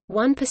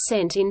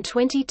 4.1% in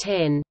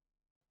 2010.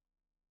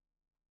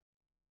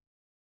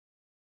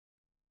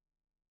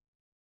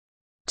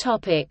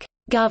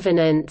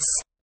 Governance.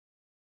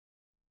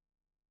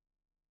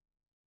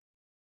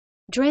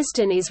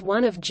 Dresden is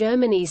one of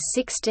Germany's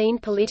 16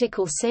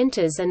 political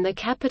centers and the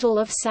capital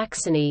of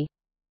Saxony.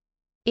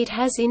 It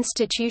has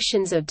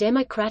institutions of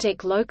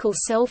democratic local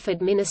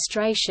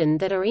self-administration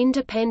that are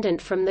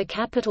independent from the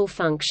capital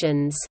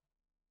functions.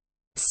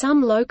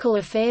 Some local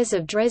affairs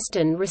of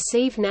Dresden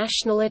receive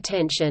national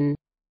attention.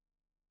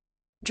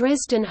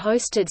 Dresden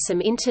hosted some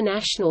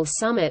international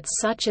summits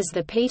such as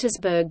the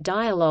Petersberg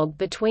Dialogue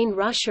between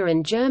Russia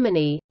and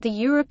Germany, the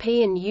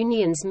European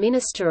Union's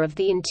Minister of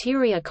the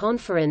Interior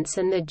Conference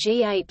and the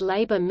G8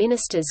 Labour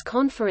Ministers'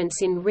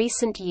 Conference in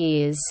recent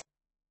years.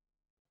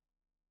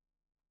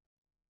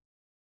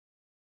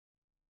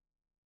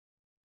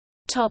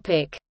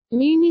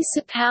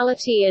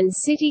 Municipality and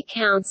City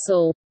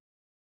Council.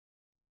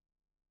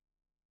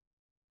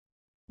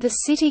 The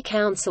City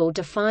Council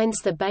defines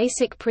the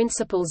basic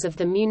principles of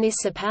the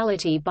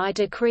municipality by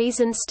decrees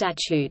and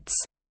statutes.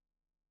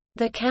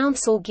 The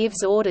council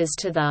gives orders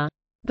to the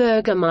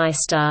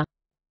Bürgermeister,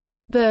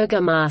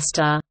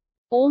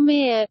 or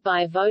mayor,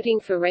 by voting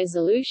for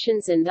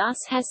resolutions and thus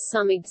has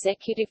some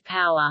executive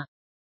power.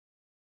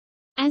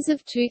 As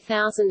of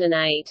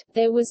 2008,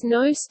 there was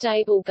no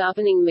stable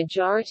governing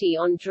majority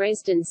on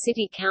Dresden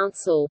City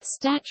Council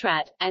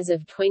Stadtrat. As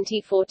of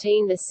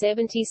 2014, the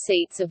 70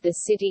 seats of the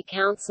City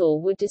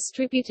Council were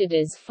distributed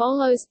as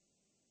follows.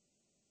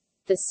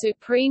 The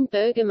Supreme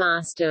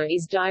Burgomaster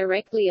is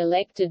directly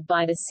elected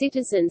by the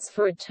citizens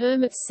for a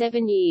term of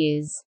 7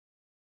 years.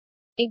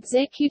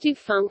 Executive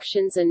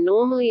functions are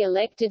normally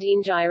elected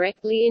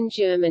indirectly in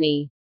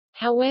Germany.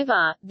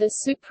 However, the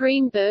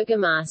Supreme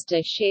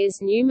Burgomaster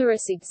shares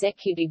numerous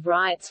executive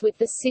rights with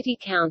the City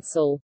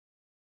Council.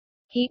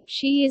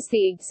 She is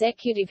the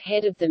executive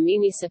head of the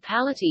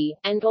municipality,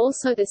 and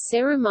also the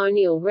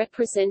ceremonial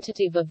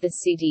representative of the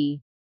city.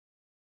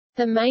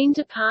 The main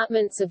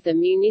departments of the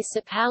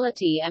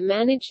municipality are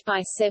managed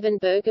by 7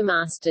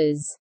 burgomasters.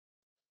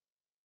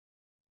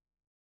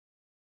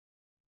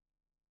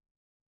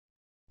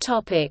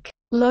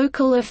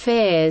 Local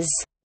affairs.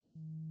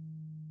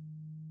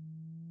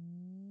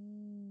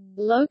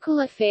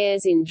 Local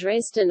affairs in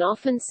Dresden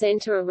often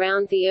center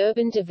around the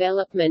urban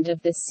development of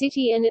the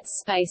city and its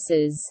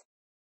spaces.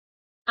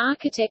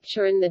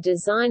 Architecture and the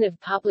design of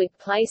public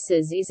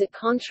places is a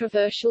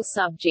controversial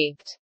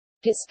subject.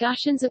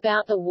 Discussions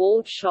about the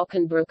walled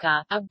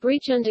Schockenbrücke, a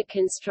bridge under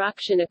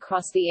construction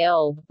across the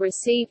Elbe,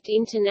 received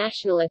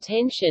international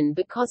attention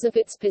because of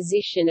its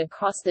position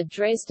across the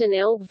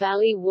Dresden-Elbe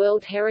Valley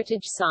World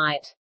Heritage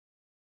Site.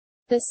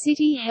 The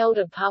city held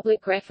a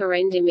public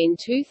referendum in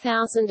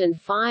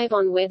 2005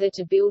 on whether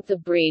to build the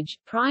bridge,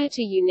 prior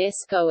to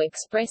UNESCO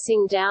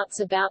expressing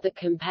doubts about the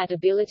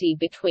compatibility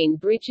between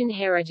bridge and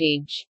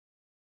heritage.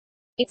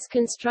 Its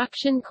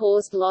construction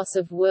caused loss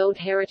of World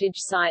Heritage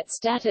Site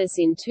status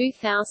in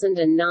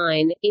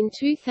 2009. In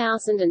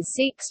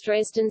 2006,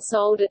 Dresden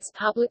sold its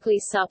publicly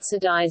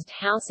subsidized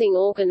housing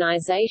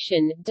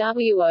organization,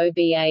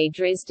 WOBA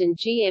Dresden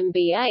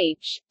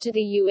GmbH, to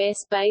the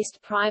US-based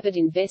private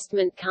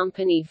investment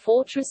company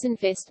Fortress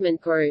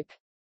Investment Group.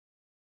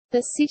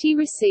 The city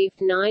received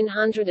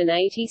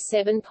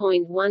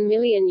 €987.1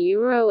 million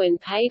and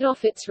paid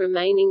off its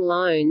remaining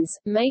loans,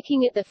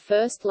 making it the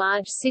first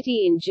large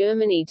city in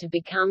Germany to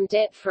become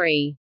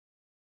debt-free.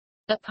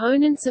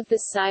 Opponents of the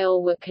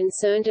sale were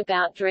concerned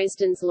about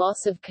Dresden's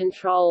loss of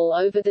control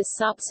over the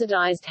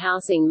subsidized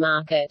housing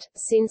market.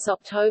 Since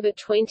October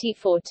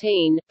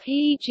 2014,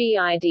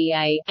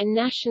 PEGIDA, a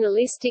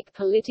nationalistic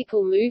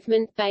political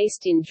movement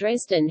based in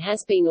Dresden,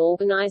 has been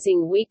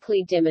organizing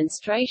weekly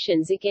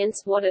demonstrations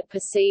against what it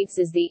perceives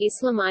as the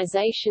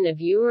Islamization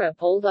of Europe.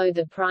 Although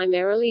the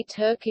primarily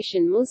Turkish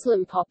and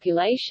Muslim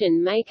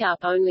population make up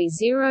only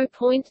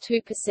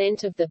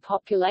 0.2% of the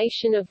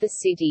population of the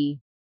city.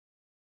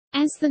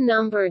 As the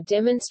number of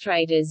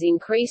demonstrators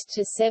increased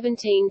to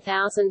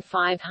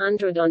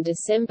 17,500 on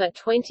December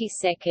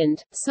 22,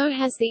 so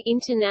has the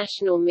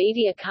international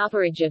media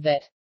coverage of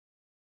it.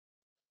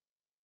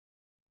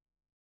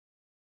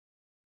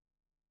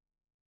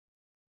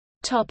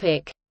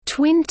 Topic: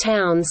 Twin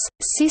towns,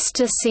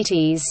 sister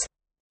cities.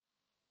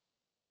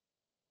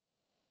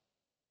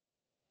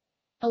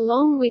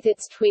 Along with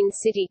its twin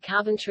city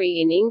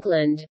Coventry in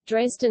England,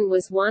 Dresden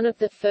was one of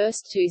the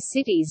first two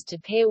cities to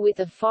pair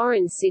with a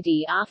foreign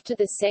city after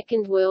the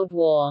Second World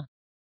War.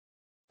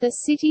 The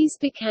cities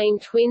became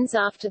twins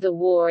after the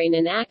war in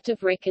an act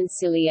of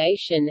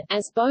reconciliation,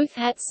 as both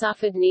had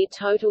suffered near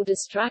total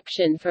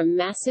destruction from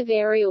massive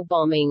aerial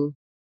bombing.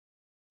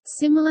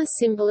 Similar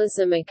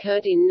symbolism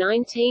occurred in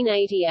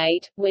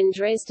 1988, when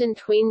Dresden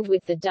twinned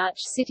with the Dutch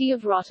city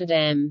of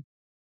Rotterdam.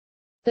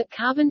 The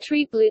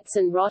Coventry Blitz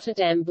and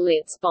Rotterdam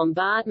Blitz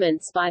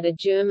bombardments by the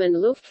German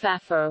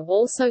Luftwaffe are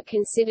also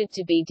considered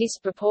to be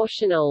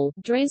disproportional.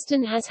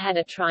 Dresden has had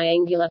a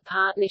triangular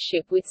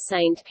partnership with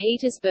St.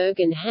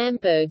 Petersburg and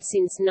Hamburg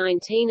since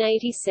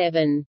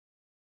 1987.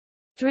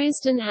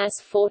 Dresden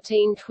has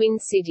 14 twin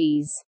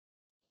cities.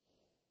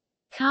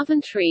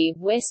 Coventry,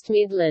 West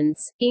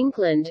Midlands,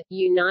 England,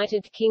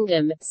 United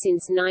Kingdom,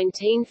 since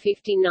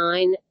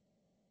 1959.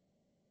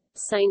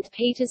 St.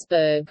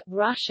 Petersburg,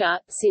 Russia,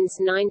 since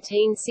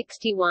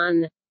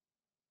 1961.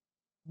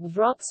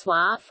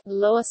 Wrocław,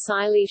 Lower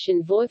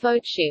Silesian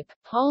Voivodeship,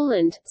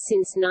 Poland,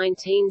 since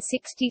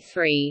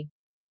 1963.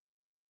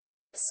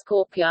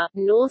 Skopje,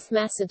 North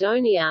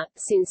Macedonia,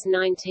 since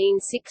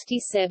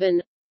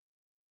 1967.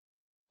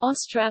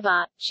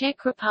 Ostrava,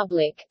 Czech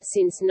Republic,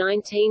 since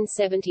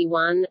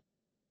 1971.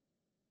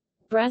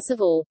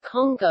 Brazzaville,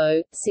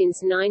 Congo,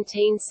 since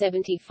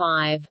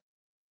 1975.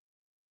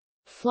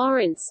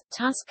 Florence,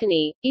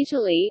 Tuscany,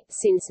 Italy,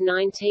 since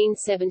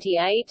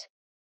 1978.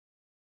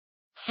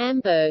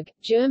 Hamburg,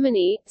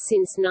 Germany,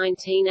 since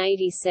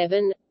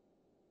 1987.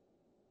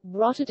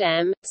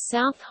 Rotterdam,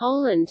 South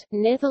Holland,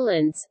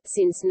 Netherlands,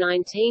 since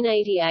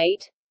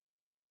 1988.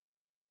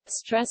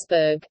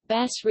 Strasbourg,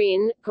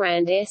 Bas-Rhin,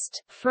 Grand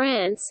Est,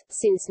 France,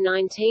 since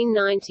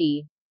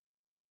 1990.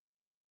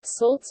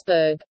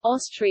 Salzburg,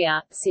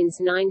 Austria, since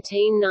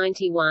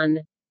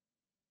 1991.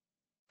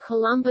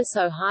 Columbus,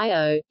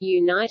 Ohio,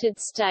 United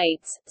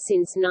States,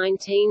 since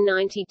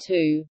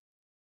 1992.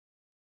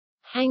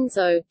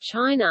 Hangzhou,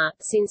 China,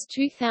 since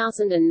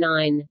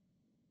 2009.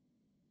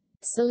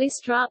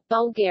 Silistra,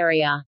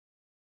 Bulgaria.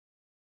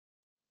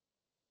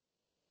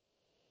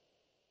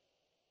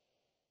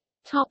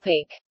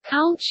 Topic: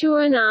 Culture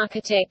and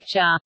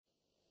architecture.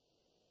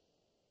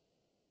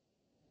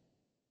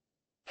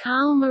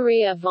 Carl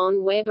Maria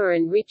von Weber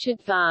and Richard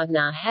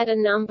Wagner had a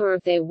number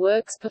of their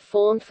works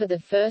performed for the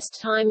first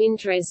time in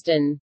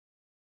Dresden.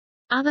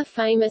 Other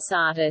famous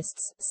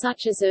artists,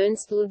 such as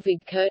Ernst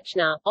Ludwig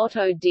Kirchner,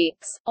 Otto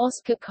Dix,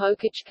 Oskar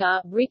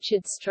Kokoschka,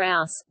 Richard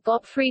Strauss,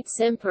 Gottfried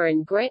Semper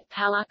and Gret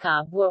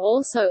Palucka, were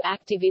also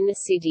active in the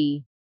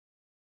city.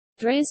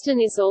 Dresden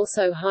is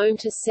also home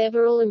to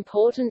several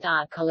important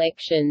art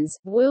collections,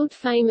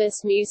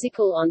 world-famous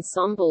musical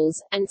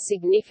ensembles, and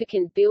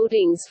significant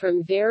buildings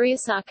from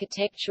various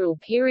architectural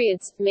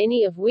periods,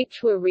 many of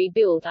which were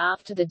rebuilt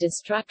after the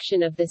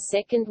destruction of the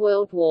Second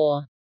World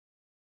War.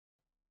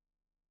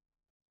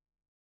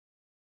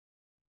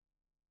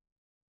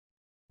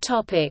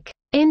 Topic: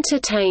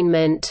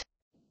 Entertainment.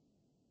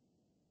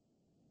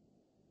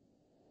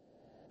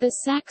 The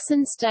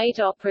Saxon State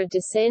Opera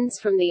descends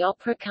from the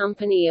opera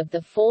company of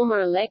the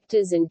former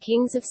electors and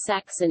kings of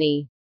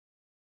Saxony.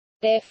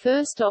 Their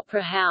first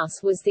opera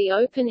house was the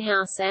Open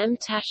House am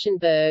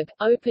Taschenberg,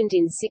 opened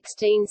in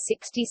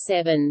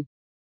 1667.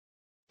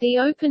 The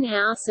Open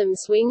House am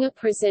Zwinger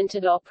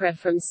presented opera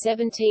from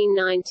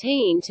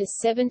 1719 to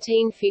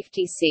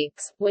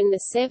 1756, when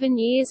the 7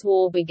 Years'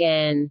 War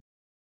began.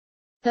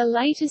 The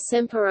later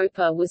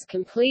Semperoper was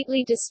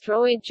completely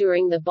destroyed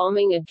during the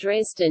bombing of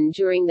Dresden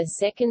during the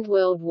Second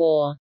World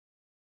War.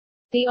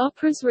 The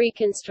opera's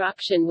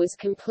reconstruction was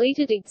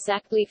completed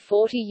exactly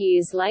 40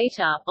 years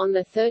later, on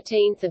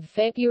 13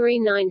 February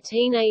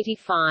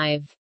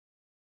 1985.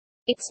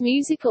 Its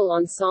musical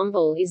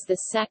ensemble is the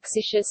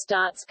Sächsische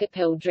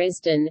Staatskapelle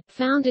Dresden,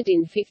 founded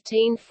in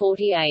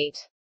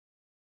 1548.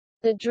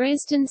 The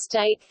Dresden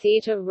State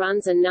Theatre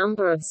runs a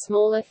number of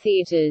smaller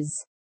theatres.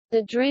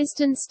 The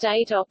Dresden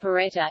State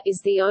Operetta is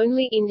the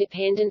only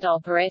independent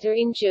operetta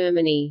in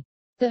Germany.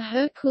 The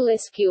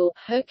Hercules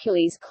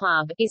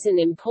Club is an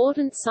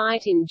important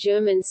site in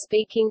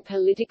German-speaking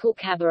political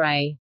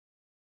cabaret.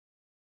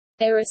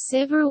 There are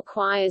several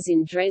choirs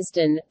in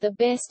Dresden, the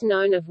best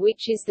known of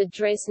which is the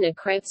Dresdner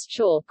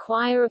Krebsschule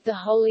Choir of the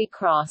Holy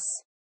Cross.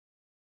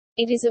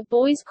 It is a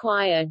boys'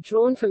 choir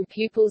drawn from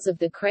pupils of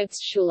the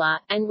Krebsschule,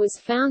 and was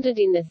founded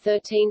in the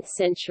 13th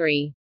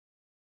century.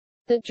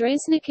 The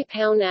Dresdner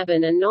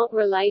Kapellnaben are not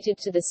related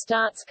to the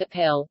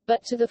Staatskapelle,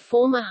 but to the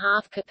former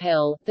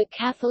half-kapelle, the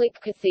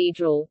Catholic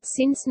cathedral,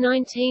 since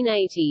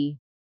 1980.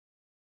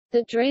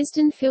 The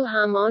Dresden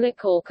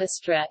Philharmonic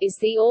Orchestra is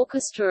the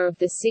orchestra of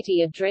the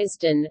city of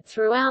Dresden.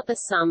 Throughout the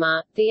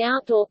summer, the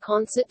outdoor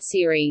concert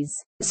series,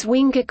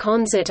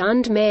 Zwingerkonzert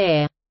und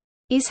mehr,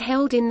 is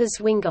held in the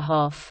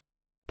Zwingerhof.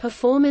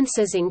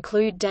 Performances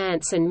include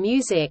dance and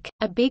music.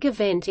 A big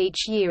event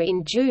each year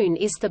in June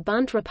is the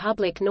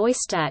Bundesrepublik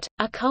Neustadt,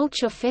 a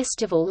culture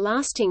festival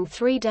lasting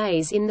 3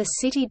 days in the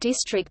city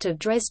district of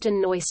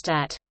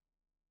Dresden-Neustadt.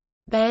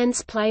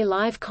 Bands play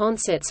live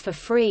concerts for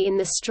free in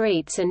the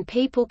streets and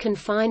people can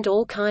find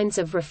all kinds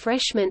of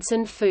refreshments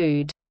and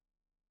food.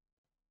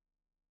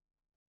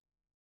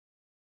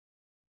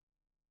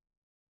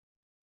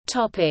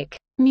 Topic: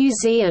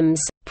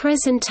 Museums,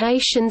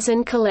 presentations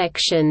and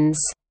collections.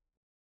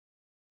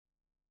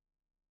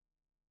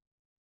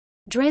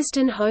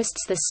 Dresden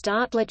hosts the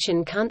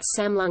Staatlichen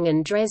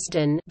Kunstsammlungen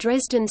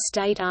Dresden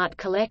State Art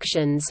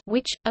Collections,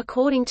 which,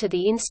 according to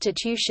the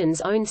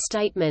institution's own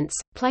statements,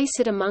 place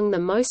it among the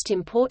most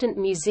important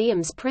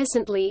museums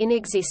presently in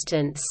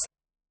existence.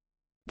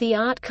 The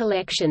art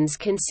collections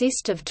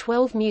consist of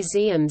 12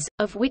 museums,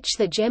 of which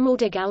the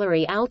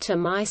Gemäldegalerie Alter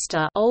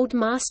Meister Old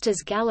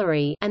Masters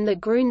Gallery and the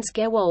Grünes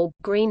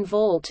Green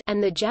Vault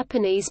and the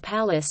Japanese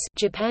Palace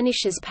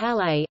Japanisches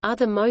Palais are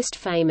the most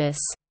famous.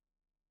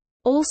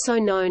 Also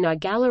known are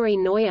Galerie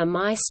Neuer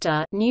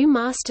Meister New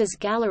Masters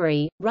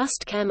Gallery,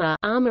 Rustkammer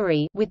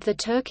Armory with the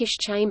Turkish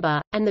Chamber,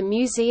 and the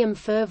Museum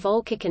für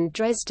Völkerkunde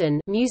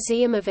Dresden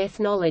Museum of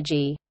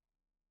Ethnology.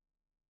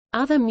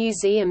 Other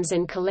museums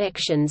and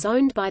collections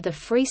owned by the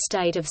Free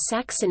State of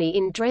Saxony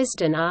in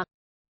Dresden are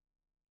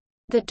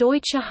the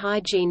Deutsche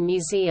Hygiene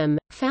Museum,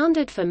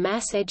 founded for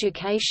mass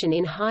education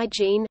in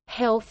hygiene,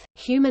 health,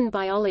 human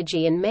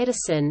biology and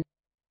medicine,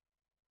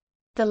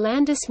 the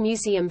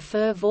Landesmuseum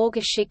für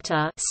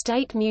Vorgeschichte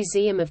State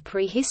Museum of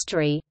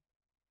Prehistory,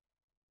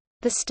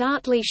 the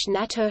Staatliche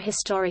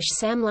Naturhistorische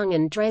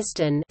Sammlungen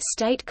Dresden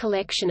State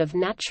Collection of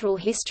Natural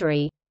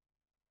History,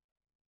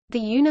 the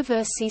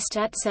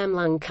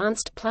Universitätssammlung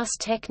Kunst plus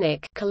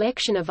Technik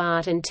Collection of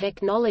Art and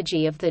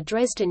Technology of the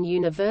Dresden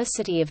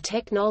University of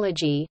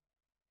Technology,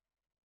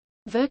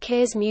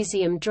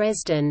 Verkehrsmuseum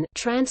Dresden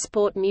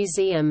Transport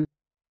Museum,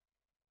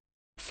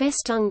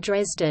 Festung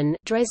Dresden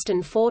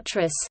Dresden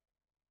Fortress,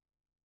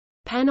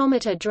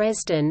 Panometer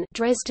Dresden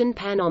Dresden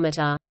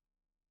Panometer.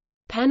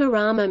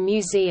 Panorama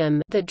Museum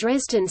The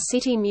Dresden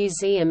City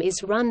Museum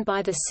is run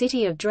by the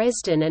city of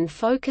Dresden and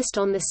focused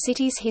on the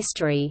city's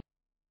history.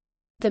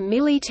 The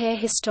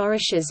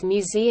Militärhistorisches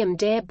Museum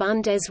der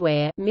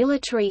Bundeswehr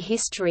Military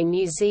History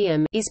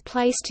Museum is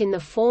placed in the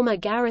former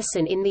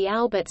garrison in the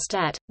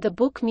Albertstadt. The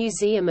Book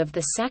Museum of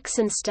the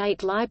Saxon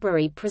State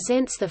Library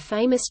presents the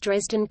famous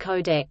Dresden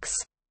Codex.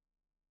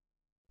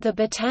 The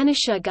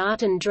Botanischer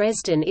Garten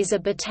Dresden is a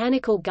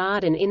botanical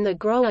garden in the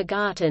Großer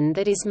Garten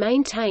that is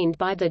maintained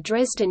by the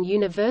Dresden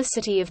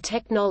University of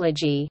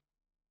Technology.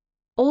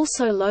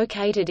 Also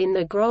located in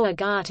the Großer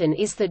Garten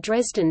is the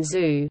Dresden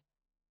Zoo.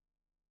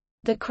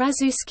 The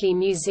Krasuski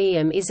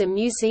Museum is a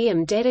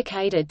museum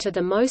dedicated to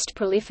the most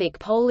prolific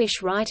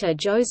Polish writer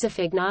Józef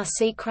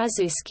Ignacy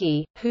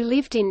Krasuski, who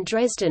lived in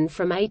Dresden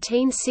from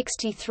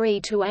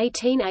 1863 to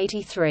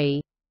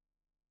 1883.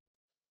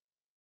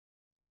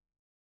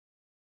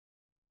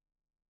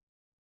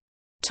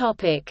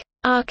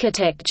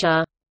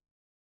 Architecture.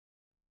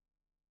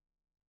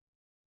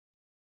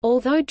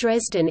 Although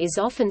Dresden is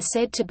often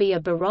said to be a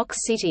Baroque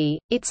city,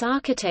 its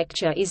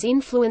architecture is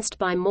influenced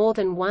by more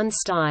than one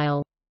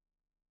style.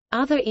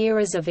 Other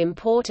eras of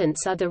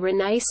importance are the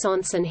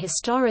Renaissance and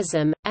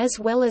Historism, as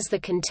well as the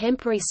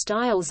contemporary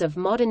styles of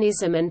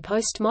modernism and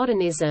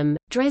postmodernism.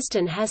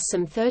 Dresden has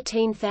some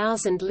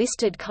 13,000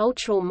 listed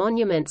cultural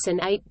monuments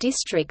and 8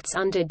 districts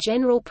under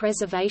general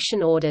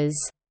preservation orders.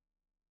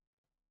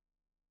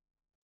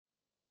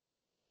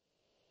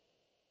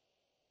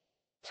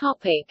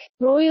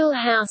 Royal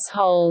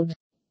household.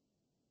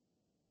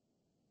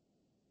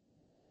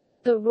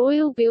 The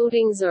royal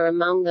buildings are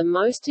among the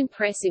most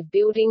impressive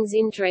buildings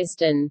in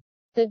Dresden.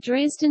 The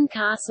Dresden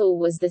Castle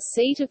was the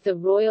seat of the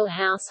royal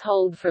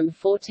household from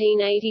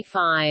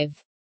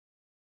 1485.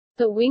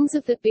 The wings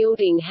of the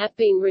building have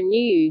been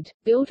renewed,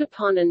 built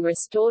upon and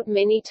restored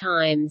many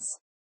times.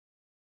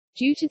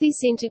 Due to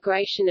this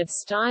integration of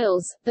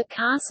styles, the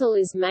castle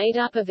is made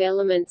up of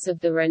elements of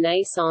the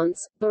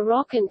Renaissance,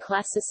 Baroque and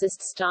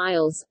Classicist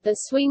styles. The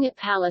Swinger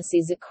Palace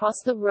is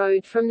across the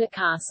road from the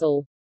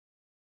castle.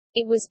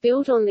 It was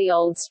built on the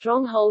old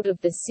stronghold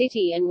of the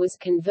city and was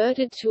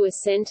converted to a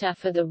centre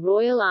for the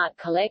royal art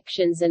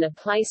collections and a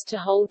place to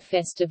hold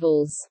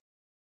festivals.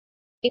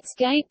 Its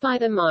gate by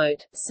the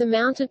moat,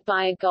 surmounted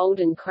by a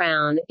golden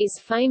crown, is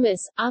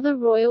famous. Other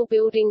royal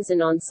buildings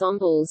and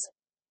ensembles.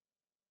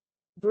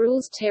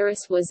 Bruhl's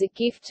Terrace was a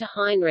gift to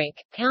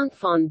Heinrich, Count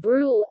von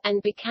Bruhl,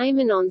 and became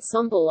an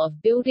ensemble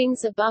of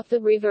buildings above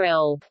the River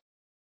Elbe.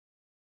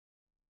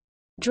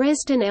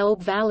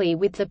 Dresden-Elbe Valley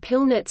with the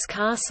Pillnitz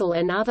Castle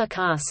and other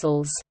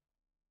castles.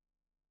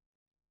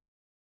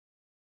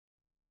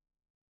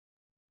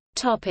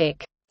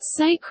 Topic: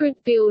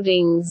 Sacred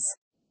buildings.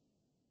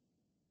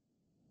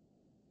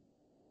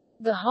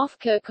 The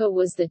Hofkirche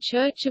was the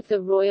church of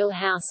the royal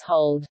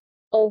household.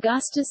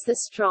 Augustus the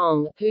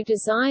Strong, who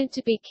desired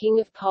to be king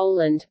of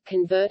Poland,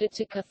 converted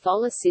to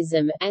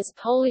Catholicism, as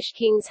Polish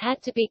kings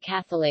had to be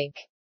Catholic.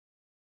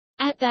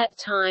 At that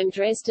time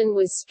Dresden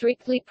was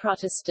strictly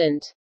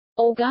Protestant.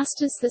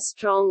 Augustus the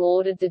Strong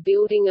ordered the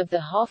building of the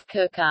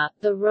Hofkirche,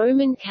 the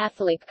Roman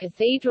Catholic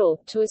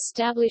cathedral, to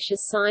establish a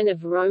sign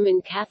of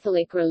Roman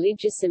Catholic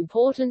religious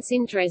importance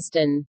in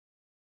Dresden.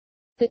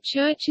 The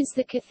church is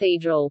the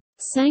cathedral,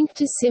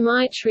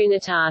 Sanctissimi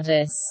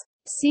Trinitatis,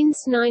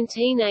 since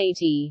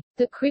 1980.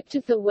 The crypt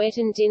of the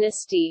Wettin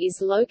dynasty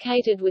is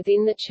located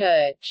within the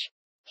church.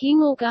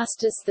 King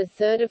Augustus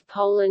III of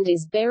Poland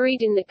is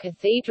buried in the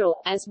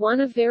cathedral, as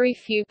one of very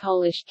few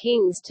Polish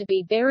kings to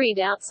be buried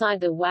outside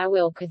the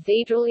Wawel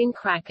Cathedral in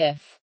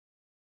Kraków.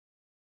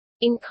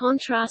 In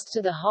contrast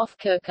to the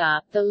Hofkirche,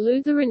 the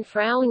Lutheran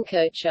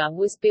Frauenkirche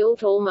was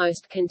built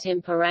almost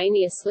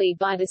contemporaneously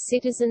by the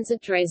citizens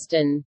of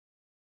Dresden.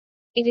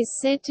 It is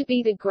said to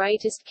be the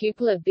greatest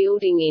cupola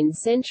building in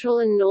Central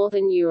and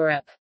Northern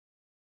Europe.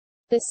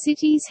 The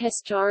city's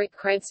historic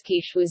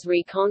Krebskirche was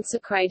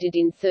reconsecrated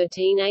in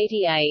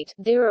 1388.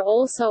 There are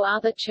also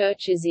other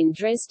churches in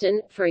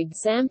Dresden, for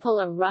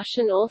example a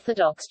Russian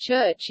Orthodox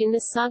church in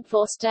the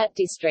Südvorstadt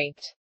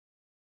district.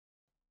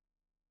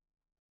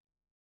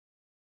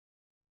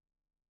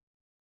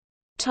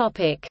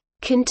 Topic: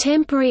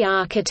 Contemporary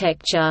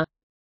architecture.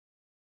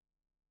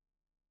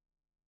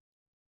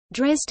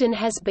 Dresden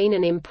has been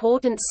an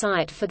important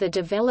site for the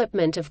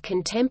development of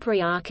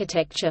contemporary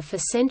architecture for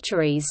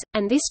centuries,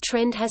 and this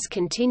trend has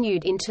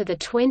continued into the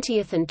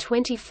 20th and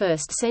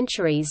 21st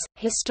centuries.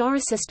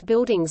 Historicist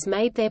buildings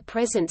made their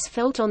presence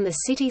felt on the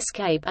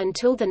cityscape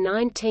until the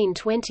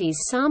 1920s,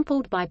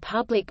 sampled by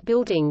public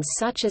buildings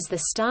such as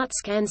the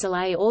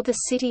Staatskanzlei or the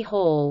City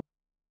Hall.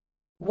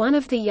 One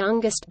of the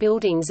youngest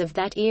buildings of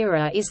that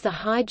era is the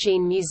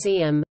Hygiene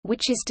Museum,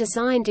 which is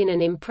designed in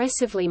an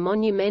impressively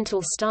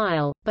monumental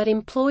style, but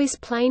employs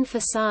plain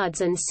facades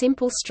and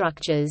simple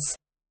structures.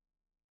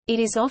 It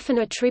is often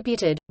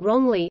attributed,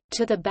 wrongly,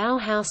 to the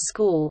Bauhaus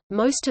school.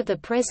 Most of the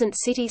present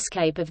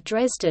cityscape of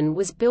Dresden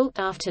was built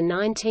after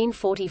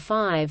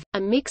 1945,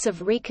 a mix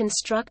of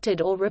reconstructed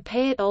or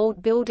repaired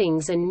old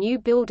buildings and new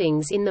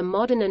buildings in the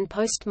modern and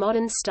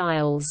postmodern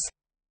styles.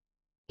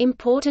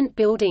 Important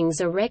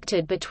buildings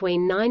erected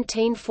between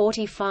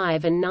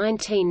 1945 and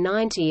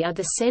 1990 are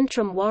the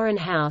Centrum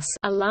Warenhaus,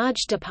 a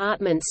large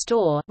department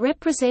store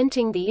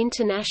representing the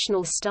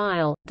international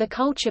style, the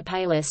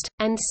Kulturpalast,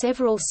 and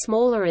several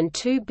smaller and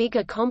two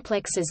bigger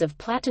complexes of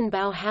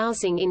Plattenbau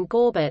housing in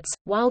Gorbitz,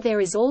 while there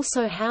is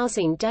also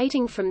housing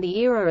dating from the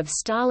era of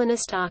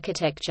Stalinist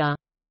architecture.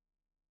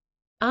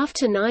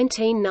 After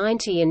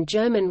 1990 and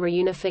German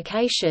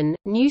reunification,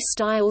 new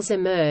styles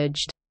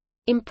emerged.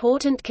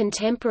 Important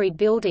contemporary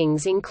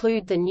buildings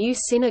include the New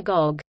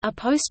Synagogue, a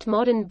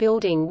postmodern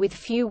building with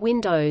few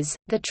windows,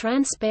 the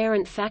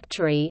Transparent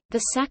Factory, the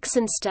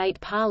Saxon State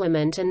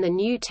Parliament and the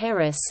New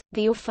Terrace,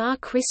 the Ufer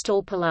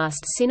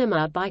Kristallpalast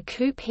Cinema by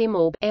Coop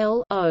Himmel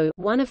L.O.,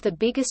 one of the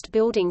biggest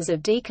buildings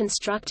of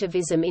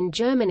deconstructivism in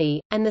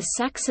Germany, and the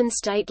Saxon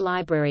State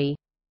Library.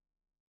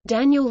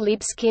 Daniel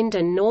Libeskind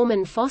and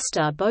Norman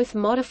Foster both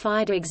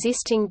modified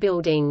existing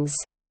buildings.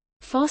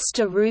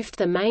 Foster roofed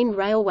the main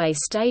railway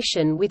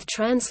station with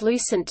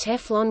translucent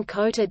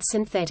Teflon-coated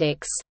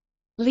synthetics.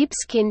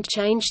 Libeskind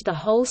changed the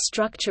whole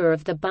structure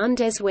of the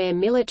Bundeswehr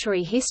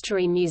Military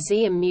History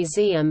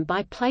Museum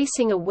by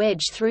placing a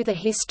wedge through the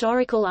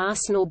historical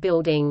arsenal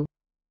building.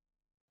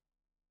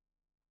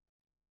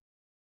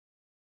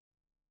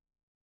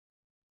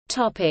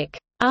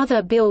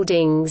 Other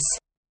buildings.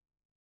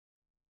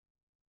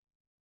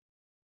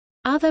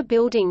 Other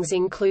buildings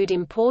include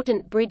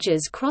important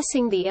bridges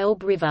crossing the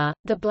Elbe River,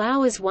 the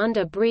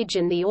Blaues-Wunder Bridge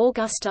and the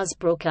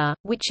Augustusbrücke,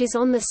 which is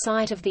on the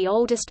site of the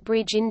oldest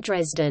bridge in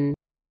Dresden.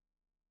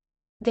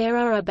 There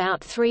are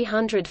about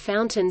 300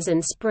 fountains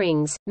and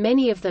springs,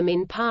 many of them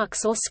in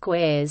parks or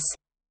squares.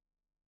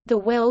 The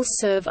wells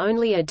serve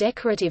only a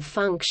decorative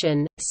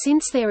function,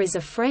 since there is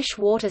a fresh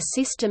water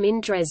system in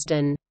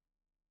Dresden.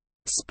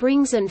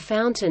 Springs and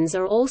fountains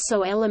are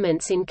also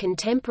elements in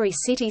contemporary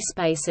city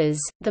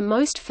spaces. The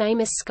most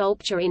famous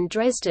sculpture in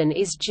Dresden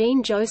is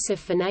Jean-Joseph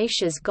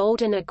Venetia's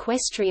golden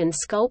equestrian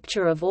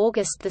sculpture of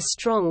August the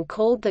Strong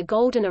called the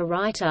Goldener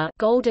Reiter,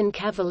 Golden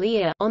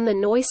Cavalier, on the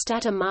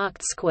Neustadter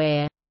Markt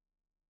Square.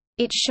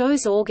 It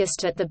shows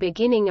August at the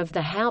beginning of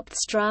the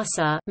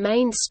Hauptstrasse,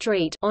 Main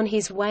Street, on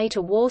his way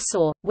to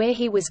Warsaw, where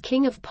he was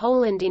King of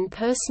Poland in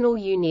personal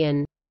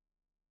union.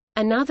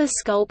 Another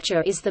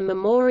sculpture is the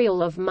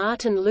memorial of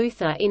Martin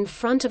Luther in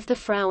front of the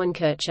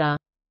Frauenkirche.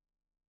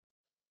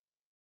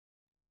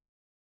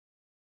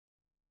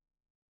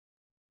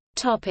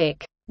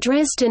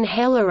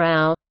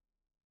 Dresden-Hellerau,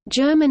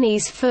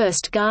 Germany's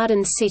first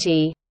garden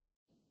city.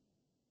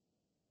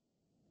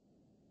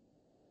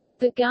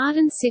 The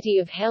garden city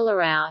of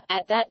Hellerau,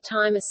 at that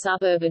time a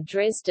suburb of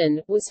Dresden,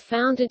 was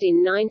founded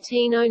in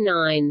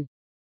 1909.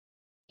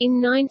 In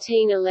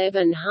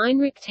 1911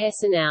 Heinrich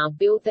Tessenau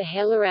built the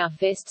Hellerau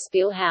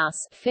Festspielhaus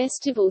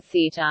Festival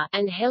Theatre,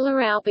 and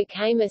Hellerau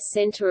became a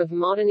centre of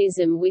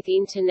modernism with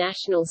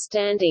international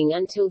standing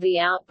until the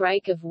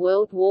outbreak of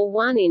World War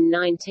I in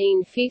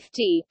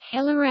 1950.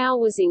 Hellerau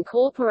was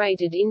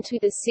incorporated into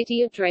the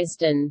city of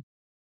Dresden.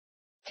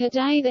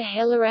 Today the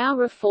Hellerau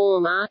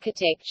reform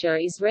architecture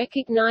is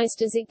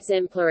recognized as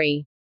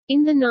exemplary.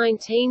 In the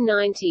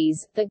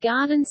 1990s, the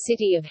garden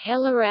city of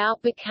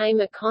Hellerau became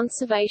a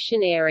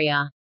conservation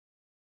area.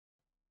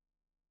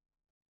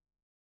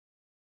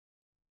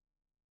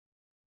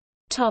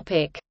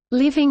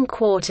 Living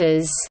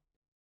quarters.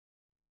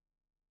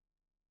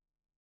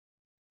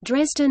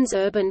 Dresden's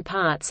urban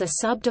parts are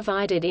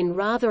subdivided in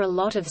rather a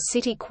lot of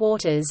city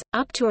quarters,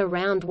 up to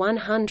around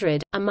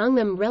 100, among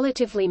them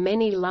relatively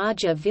many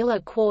larger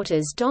villa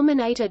quarters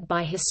dominated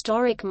by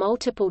historic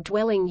multiple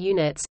dwelling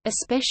units,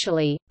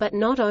 especially, but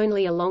not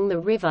only along the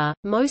river.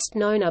 Most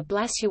known are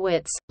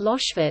Blasewitz,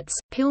 Loschwitz,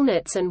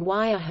 Pillnitz and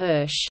Weiher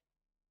Hirsch.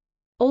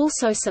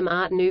 Also some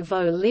Art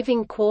Nouveau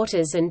living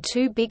quarters and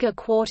two bigger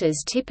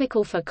quarters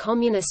typical for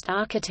communist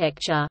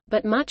architecture,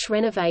 but much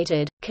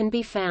renovated, can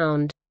be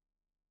found.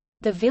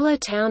 The villa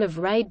town of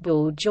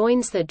Radebuhl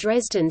joins the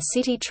Dresden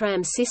city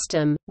tram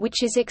system,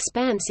 which is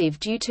expansive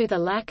due to the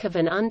lack of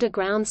an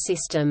underground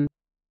system.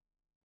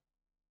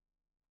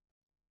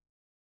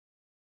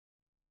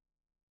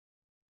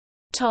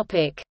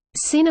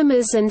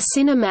 Cinemas and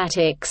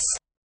cinematics.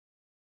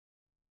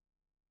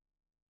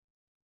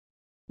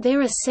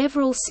 There are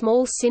several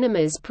small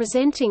cinemas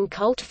presenting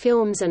cult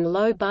films and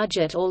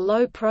low-budget or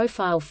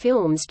low-profile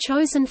films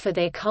chosen for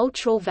their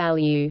cultural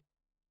value.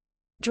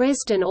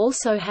 Dresden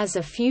also has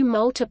a few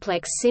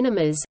multiplex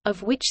cinemas,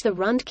 of which the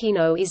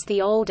Rundkino is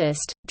the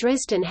oldest.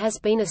 Dresden has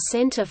been a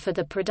center for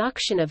the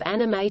production of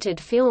animated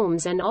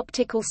films and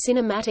optical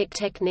cinematic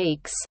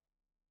techniques.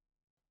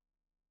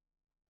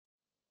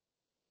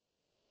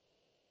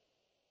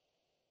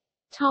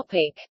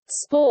 Topic: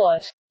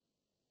 Sport.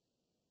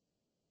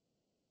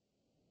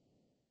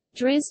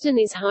 Dresden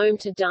is home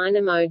to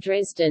Dynamo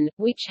Dresden,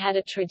 which had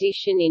a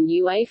tradition in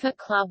UEFA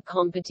club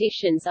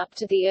competitions up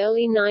to the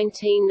early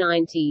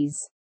 1990s.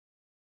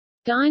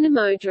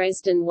 Dynamo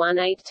Dresden won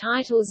 8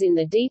 titles in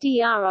the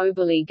DDR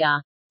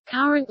Oberliga.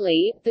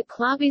 Currently, the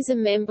club is a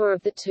member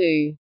of the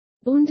 2.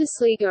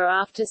 Bundesliga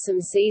after some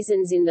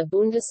seasons in the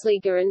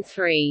Bundesliga and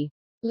 3.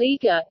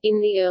 Liga.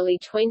 In the early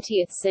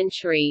 20th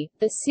century,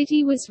 the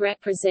city was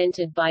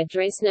represented by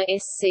Dresdner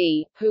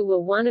SC, who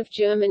were one of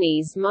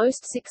Germany's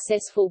most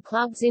successful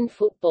clubs in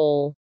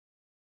football.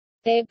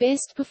 Their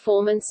best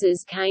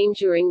performances came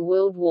during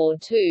World War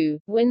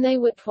II, when they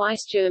were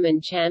twice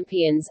German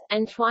champions,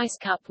 and twice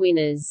cup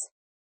winners.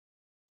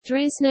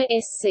 Dresdner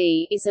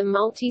SC is a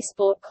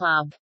multi-sport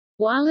club.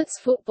 While its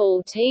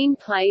football team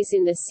plays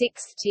in the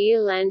 6th-tier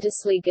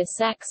Landesliga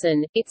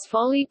Sachsen, its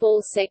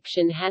volleyball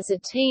section has a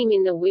team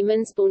in the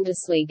Women's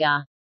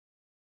Bundesliga.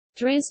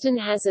 Dresden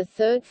has a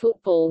third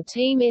football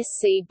team,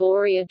 SC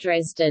Boria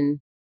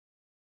Dresden.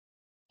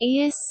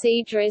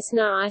 ESC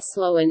Dresdner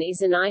Eislohen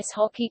is an ice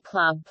hockey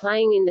club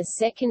playing in the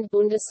 2nd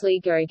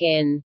Bundesliga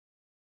again.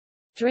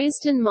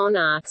 Dresden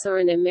Monarchs are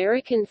an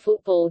American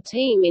football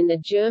team in the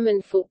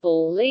German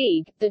Football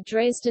League. The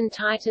Dresden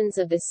Titans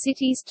are the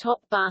city's top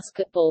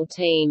basketball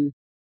team.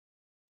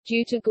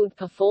 Due to good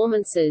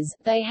performances,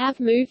 they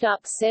have moved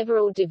up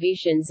several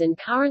divisions and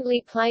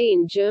currently play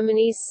in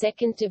Germany's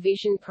 2nd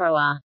Division Pro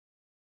A.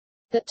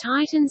 The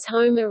Titans'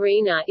 home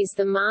arena is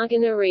the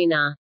Magen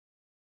Arena.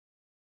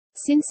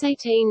 Since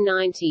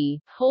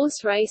 1890,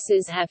 horse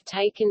races have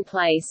taken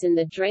place and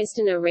the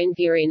Dresdner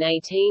Rennvier in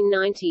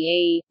 1890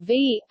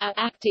 e.V. are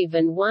active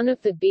and one of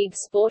the big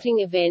sporting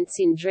events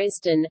in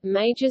Dresden.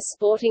 Major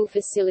sporting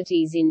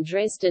facilities in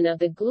Dresden are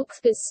the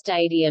Glücksgäste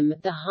Stadium,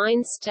 the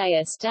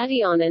Heinz-Steyr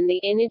Stadion and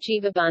the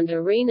Energieverbund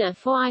Arena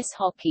for ice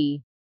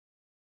hockey.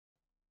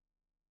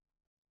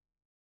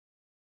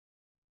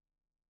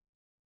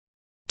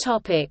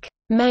 Topic: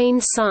 Main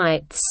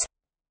sites.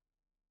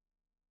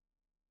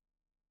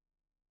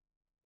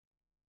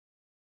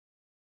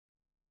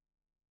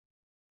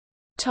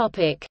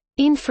 Topic: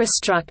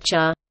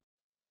 Infrastructure.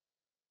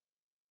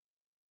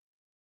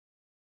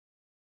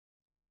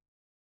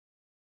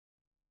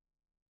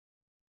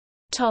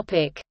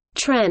 Topic: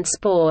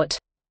 Transport.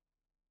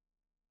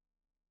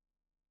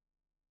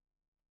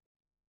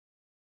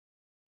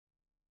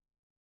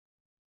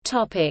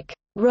 Topic: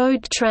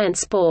 Road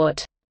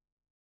transport.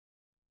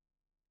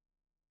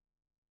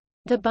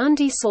 The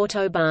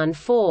Bundesautobahn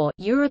 4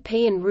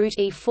 European Route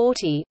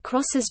E40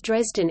 crosses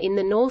Dresden in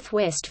the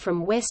northwest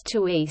from west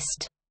to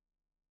east.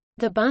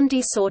 The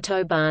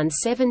Bundesautobahn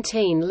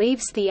 17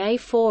 leaves the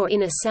A4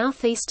 in a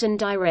southeastern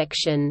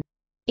direction.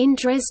 In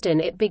Dresden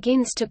it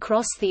begins to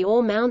cross the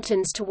Ore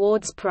Mountains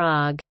towards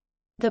Prague.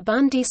 The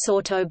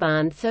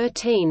Bundesautobahn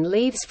 13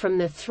 leaves from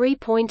the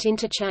three-point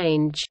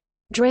interchange,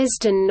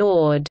 Dresden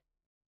Nord,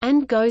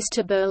 and goes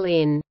to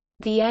Berlin.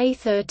 The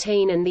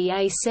A13 and the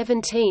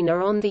A17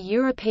 are on the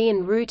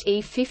European route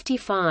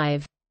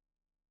E55.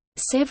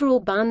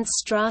 Several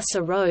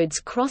Bundesstraße roads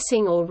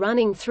crossing or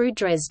running through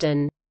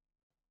Dresden.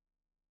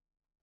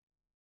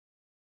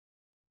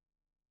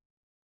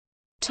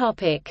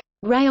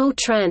 Rail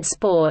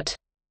transport.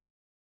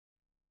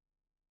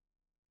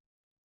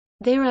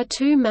 There are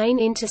two main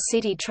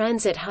intercity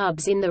transit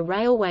hubs in the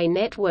railway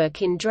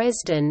network in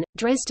Dresden,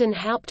 Dresden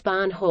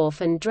Hauptbahnhof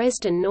and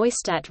Dresden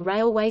Neustadt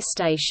railway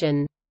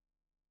station.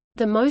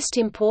 The most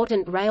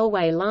important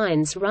railway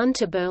lines run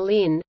to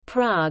Berlin,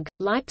 Prague,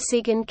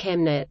 Leipzig and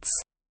Chemnitz.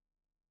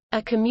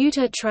 A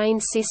commuter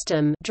train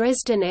system,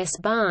 Dresden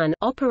S-Bahn,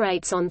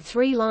 operates on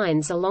 3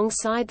 lines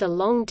alongside the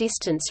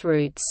long-distance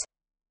routes.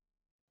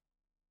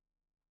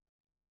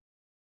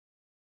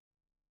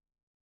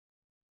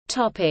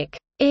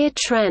 Air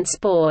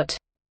transport.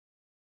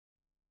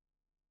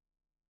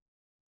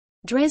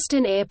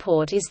 Dresden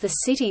Airport is the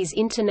city's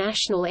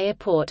international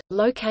airport,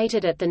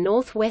 located at the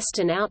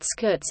northwestern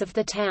outskirts of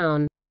the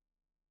town.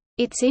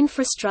 Its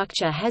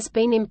infrastructure has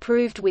been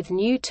improved with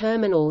new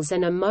terminals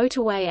and a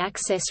motorway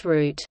access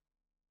route.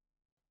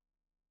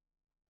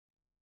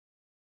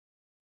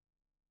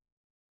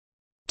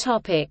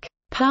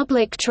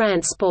 Public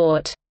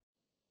transport.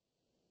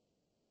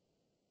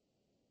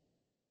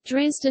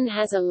 Dresden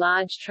has a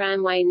large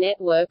tramway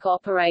network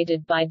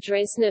operated by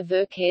Dresdner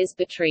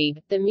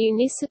Verkehrsbetrieb, the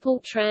municipal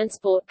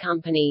transport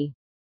company.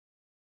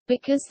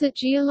 Because the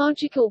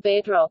geological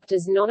bedrock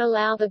does not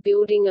allow the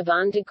building of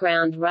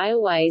underground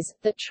railways,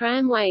 the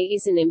tramway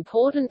is an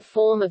important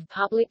form of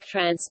public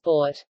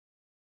transport.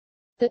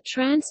 The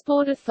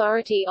Transport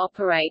Authority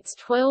operates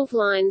 12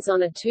 lines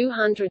on a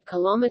 200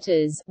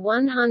 km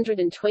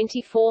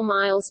 (124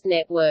 miles)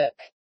 network.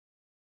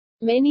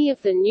 Many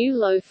of the new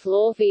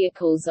low-floor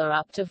vehicles are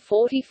up to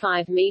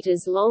 45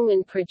 meters long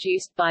and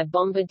produced by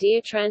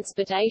Bombardier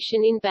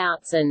Transportation in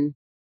Bautzen.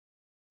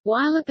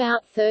 While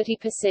about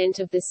 30%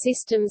 of the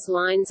system's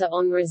lines are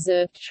on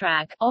reserved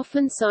track,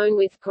 often sown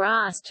with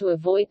grass to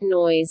avoid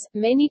noise,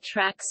 many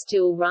tracks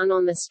still run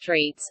on the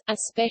streets,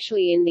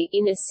 especially in the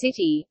inner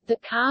city. The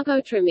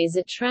Cargotram is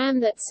a tram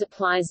that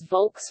supplies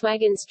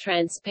Volkswagen's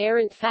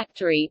Transparent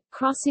factory,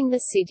 crossing the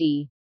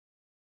city.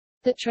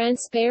 The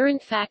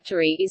Transparent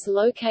factory is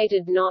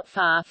located not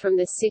far from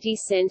the city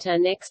center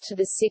next to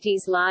the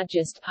city's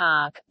largest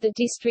park. The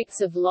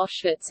districts of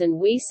Loschwitz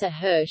and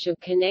Weisse-Hirsch are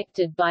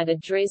connected by the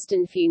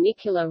Dresden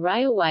Funicular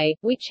Railway,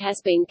 which has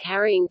been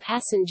carrying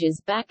passengers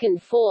back and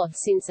forth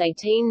since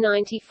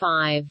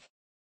 1895.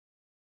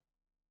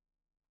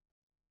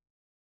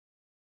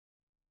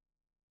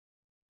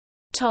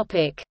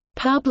 Topic: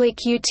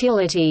 Public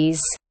utilities.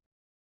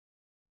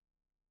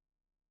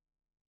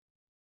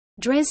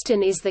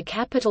 Dresden is the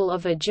capital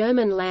of a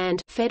German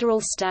land federal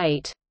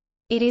state.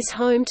 It is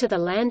home to the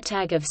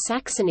Landtag of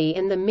Saxony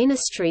and the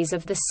ministries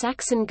of the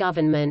Saxon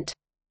government.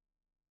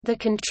 The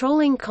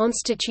controlling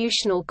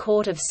constitutional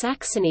court of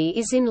Saxony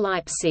is in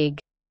Leipzig.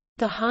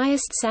 The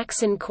highest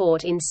Saxon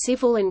court in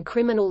civil and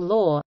criminal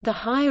law, the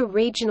higher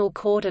regional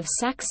court of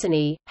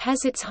Saxony,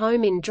 has its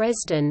home in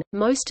Dresden.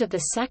 Most of the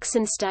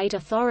Saxon state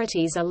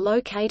authorities are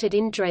located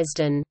in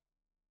Dresden.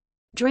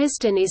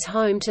 Dresden is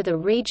home to the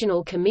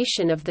Regional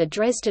Commission of the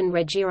Dresden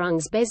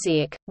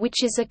Regierungsbezirk,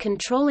 which is a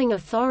controlling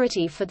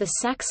authority for the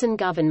Saxon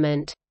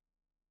government.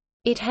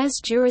 It has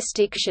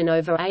jurisdiction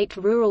over 8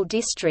 rural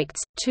districts,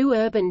 2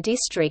 urban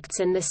districts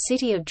and the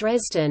city of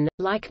Dresden.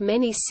 Like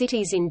many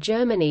cities in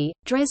Germany,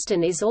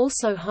 Dresden is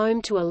also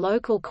home to a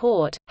local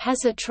court,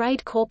 has a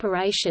trade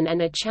corporation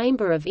and a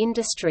chamber of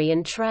industry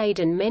and trade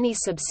and many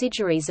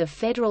subsidiaries of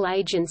federal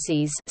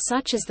agencies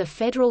such as the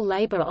Federal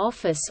Labor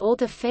Office or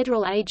the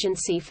Federal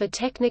Agency for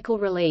Technical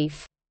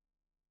Relief.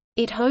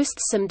 It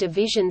hosts some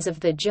divisions of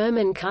the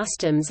German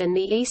Customs and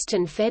the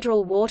Eastern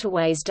Federal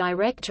Waterways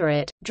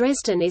Directorate.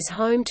 Dresden is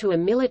home to a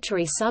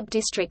military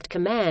subdistrict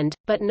command,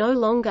 but no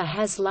longer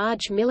has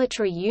large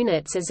military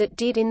units as it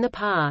did in the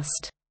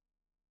past.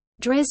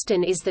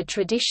 Dresden is the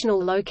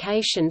traditional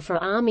location for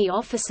army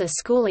officer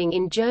schooling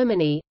in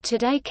Germany,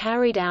 today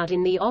carried out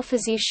in the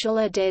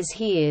Offizierschule des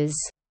Heeres.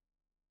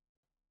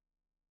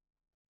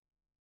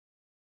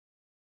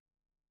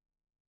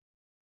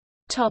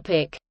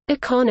 Topic: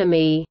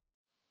 Economy.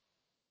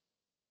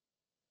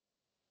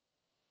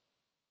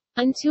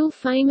 Until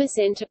famous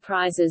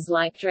enterprises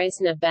like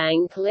Dresdner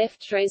Bank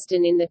left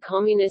Dresden in the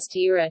communist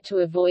era to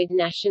avoid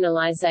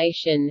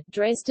nationalization,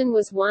 Dresden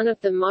was one of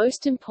the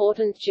most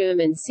important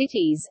German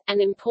cities,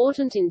 an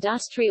important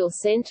industrial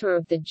center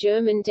of the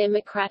German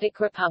Democratic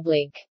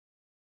Republic.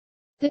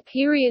 The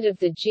period of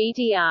the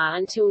GDR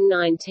until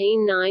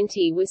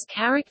 1990 was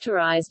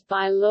characterized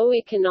by low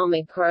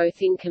economic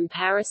growth in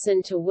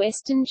comparison to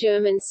Western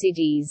German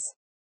cities.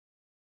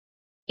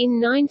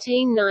 In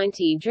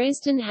 1990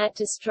 Dresden had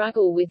to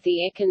struggle with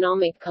the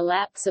economic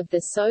collapse of the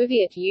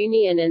Soviet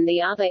Union and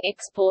the other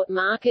export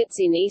markets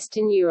in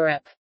Eastern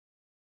Europe.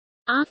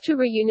 After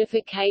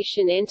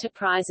reunification,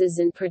 enterprises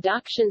and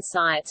production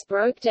sites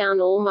broke down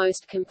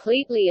almost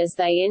completely as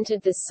they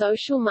entered the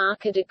social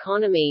market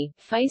economy,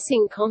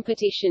 facing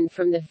competition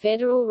from the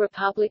Federal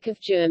Republic of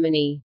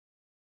Germany.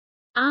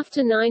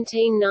 After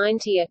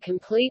 1990 a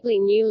completely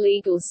new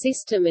legal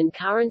system and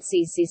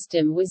currency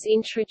system was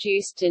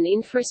introduced and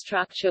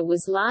infrastructure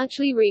was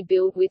largely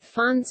rebuilt with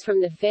funds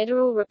from the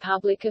Federal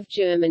Republic of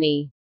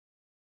Germany.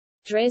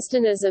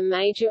 Dresden as a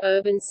major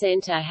urban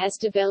center has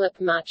developed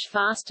much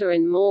faster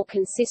and more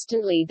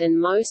consistently than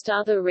most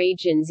other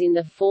regions in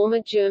the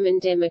former German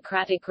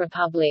Democratic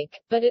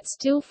Republic, but it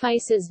still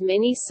faces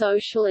many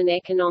social and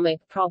economic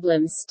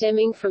problems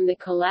stemming from the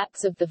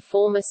collapse of the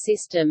former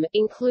system,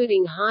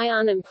 including high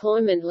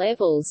unemployment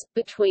levels.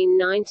 Between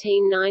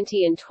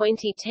 1990 and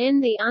 2010,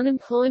 the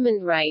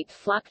unemployment rate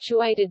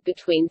fluctuated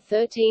between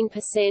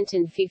 13%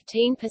 and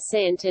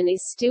 15% and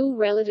is still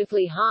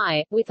relatively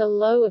high, with a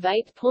low of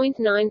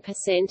 8.9%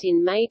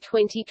 in May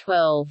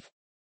 2012.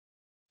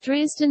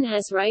 Dresden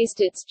has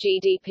raised its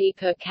GDP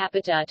per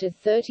capita to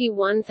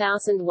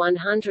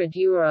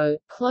 €31,100,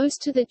 close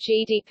to the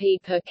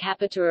GDP per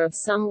capita of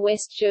some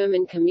West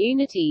German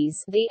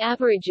communities. The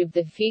average of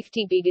the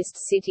 50 biggest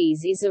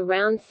cities is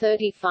around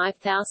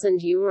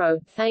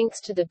 €35,000, thanks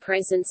to the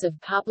presence of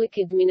public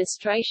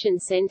administration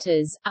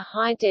centers, a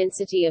high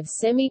density of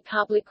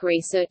semi-public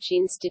research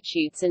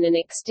institutes and an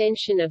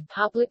extension of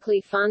publicly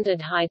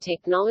funded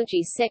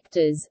high-technology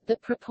sectors. The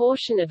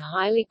proportion of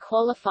highly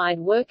qualified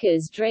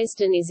workers.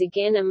 Dresden is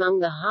again among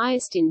the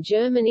highest in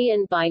Germany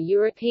and by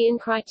European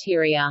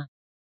criteria.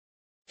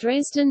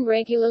 Dresden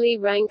regularly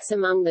ranks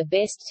among the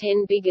best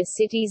 10 bigger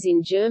cities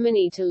in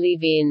Germany to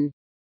live in.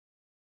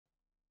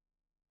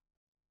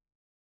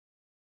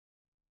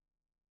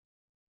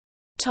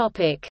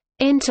 Topic: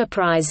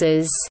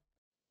 Enterprises.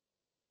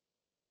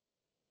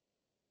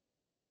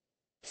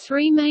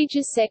 Three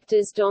major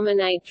sectors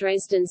dominate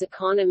Dresden's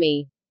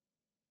economy.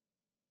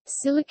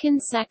 Silicon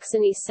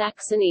Saxony.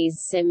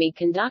 Saxony's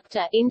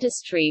semiconductor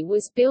industry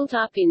was built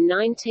up in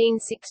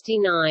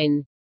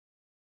 1969.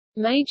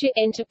 Major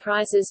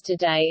enterprises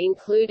today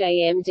include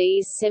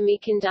AMD's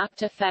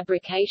semiconductor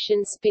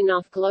fabrication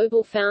spin-off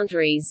Global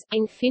Foundries,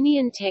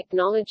 Infineon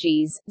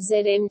Technologies,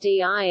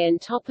 ZMDI and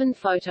Toppen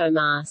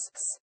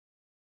Photomasks.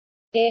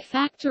 Their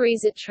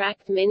factories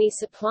attract many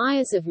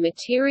suppliers of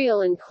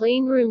material and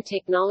cleanroom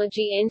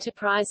technology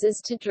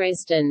enterprises to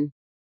Dresden.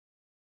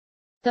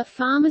 The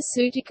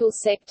pharmaceutical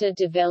sector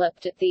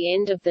developed at the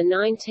end of the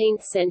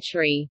 19th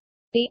century.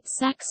 The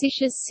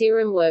Sächsisches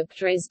Serumwerk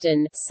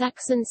Dresden,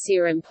 Saxon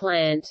Serum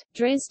Plant,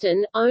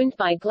 Dresden, owned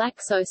by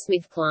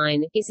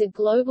GlaxoSmithKline, is a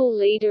global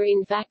leader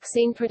in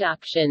vaccine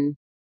production.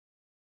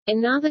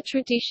 Another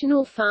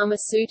traditional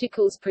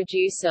pharmaceuticals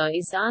producer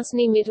is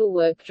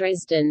Arzneimittelwerk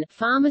Dresden,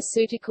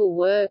 Pharmaceutical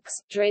Works,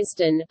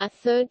 Dresden. A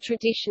third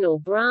traditional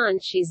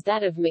branch is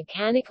that of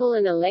mechanical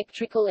and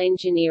electrical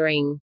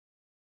engineering.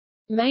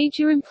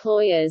 Major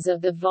employers are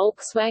the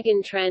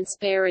Volkswagen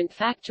Transparent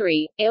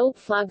Factory, Elbe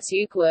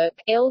Flugzeugwerk,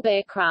 Elbe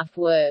Aircraft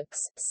Works,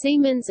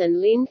 Siemens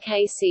and Linde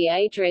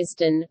KCA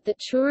Dresden. The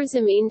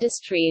tourism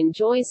industry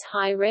enjoys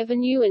high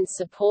revenue and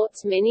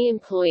supports many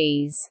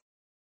employees.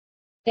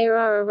 There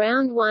are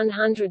around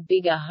 100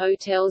 bigger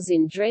hotels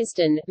in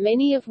Dresden,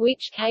 many of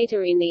which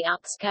cater in the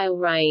upscale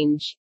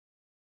range.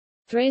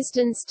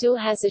 Dresden still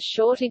has a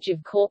shortage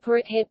of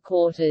corporate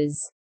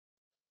headquarters.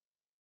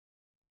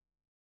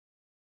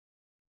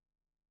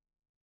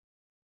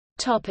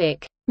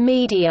 Topic: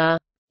 Media.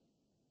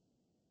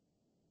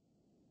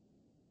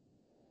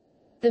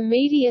 The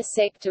media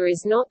sector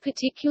is not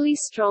particularly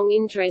strong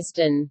in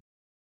Dresden.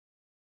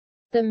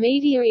 The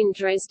media in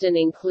Dresden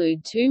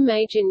include two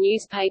major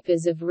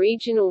newspapers of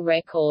regional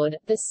record,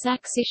 the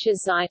Sächsische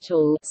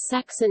Zeitung,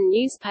 Saxon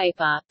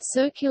newspaper,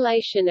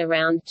 circulation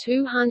around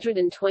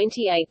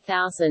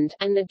 228,000,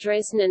 and the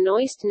Dresdner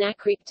Neueste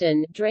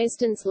Nachrichten,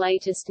 Dresden's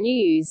latest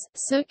news,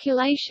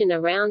 circulation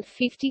around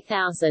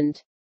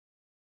 50,000.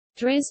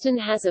 Dresden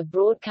has a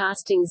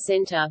broadcasting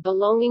center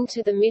belonging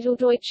to the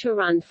Mitteldeutsche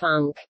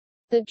Rundfunk.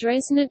 The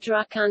Dresdner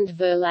Druck- und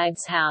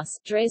Verlagshaus,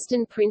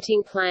 Dresden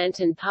Printing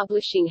Plant and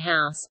Publishing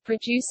House,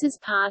 produces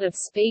part of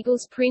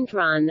Spiegel's print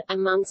run,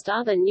 amongst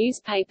other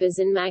newspapers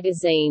and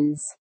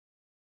magazines.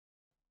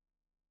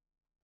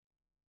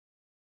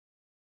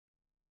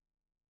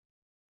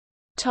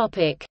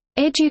 Topic: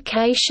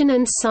 Education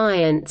and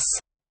science.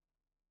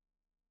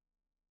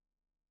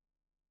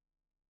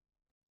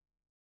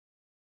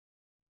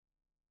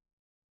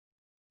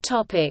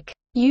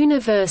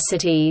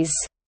 Universities.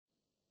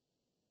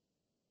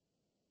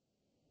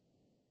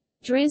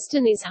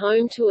 Dresden is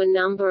home to a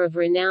number of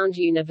renowned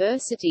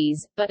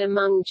universities, but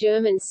among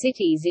German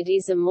cities it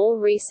is a more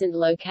recent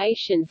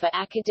location for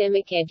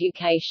academic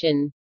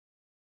education.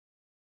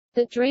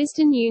 The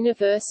Dresden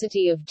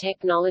University of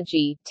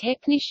Technology,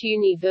 Technische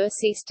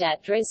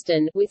Universität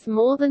Dresden, with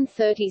more than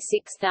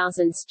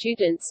 36,000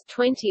 students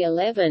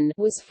 2011,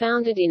 was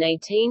founded in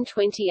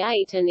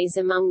 1828 and is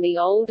among the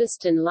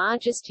oldest and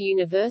largest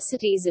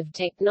universities of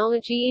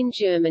technology in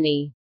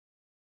Germany.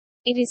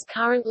 It is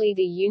currently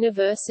the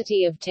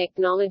University of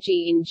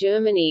Technology in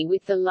Germany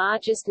with the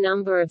largest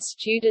number of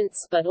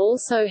students but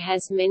also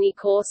has many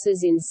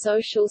courses in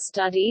social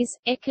studies,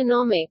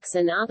 economics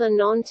and other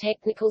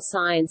non-technical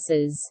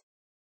sciences.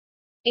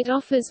 It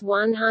offers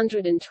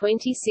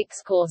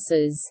 126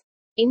 courses.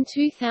 In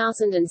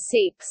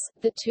 2006,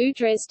 the TU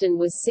Dresden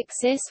was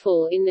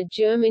successful in the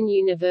German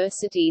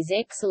Universities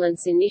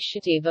Excellence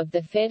Initiative of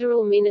the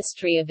Federal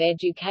Ministry of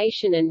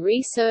Education and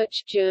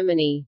Research,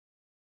 Germany.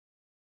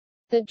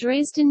 The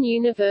Dresden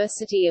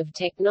University of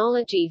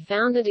Technology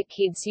founded a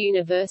kids'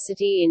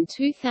 university in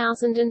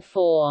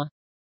 2004.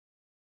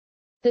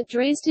 The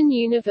Dresden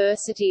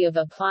University of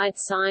Applied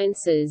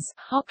Sciences,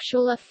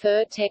 Hochschule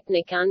für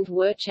Technik und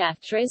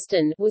Wirtschaft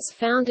Dresden, was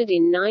founded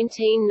in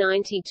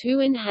 1992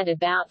 and had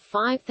about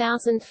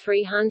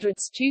 5,300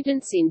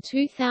 students in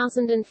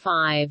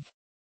 2005.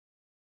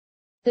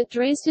 The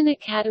Dresden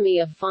Academy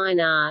of Fine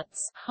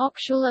Arts,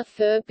 Hochschule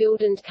für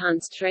Bildende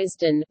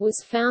Dresden,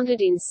 was founded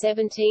in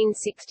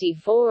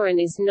 1764 and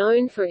is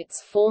known for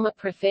its former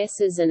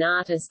professors and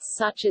artists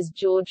such as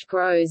George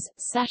Grosz,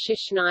 Sascha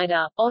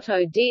Schneider,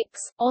 Otto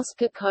Dix,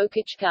 Oskar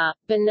Kokoschka,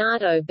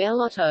 Bernardo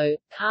Bellotto,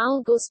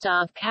 Carl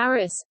Gustav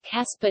Karras,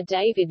 Caspar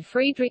David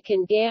Friedrich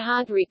and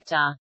Gerhard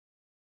Richter.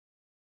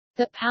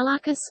 The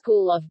Pallacker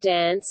School of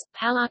Dance,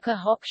 Pallacker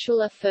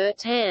Hochschule für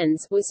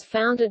Tanz, was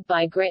founded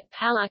by Gret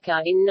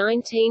Pallacker in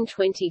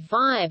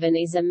 1925 and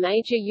is a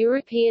major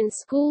European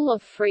school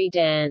of free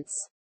dance.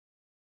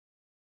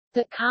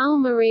 The Karl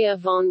Maria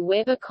von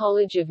Weber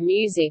College of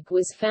Music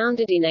was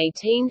founded in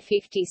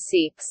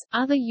 1856.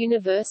 Other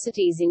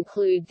universities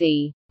include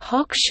the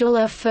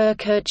Hochschule für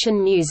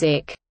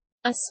Kirchenmusik,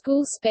 a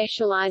school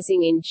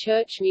specializing in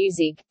church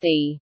music,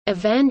 the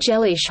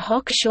Evangelische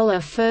Hochschule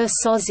für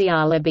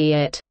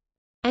Sozialarbeit,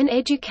 an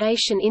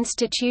education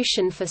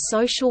institution for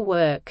social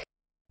work.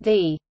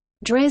 The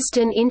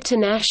Dresden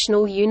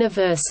International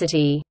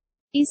University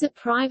is a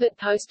private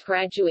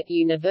postgraduate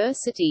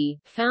university,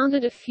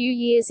 founded a few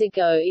years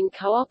ago in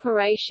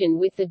cooperation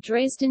with the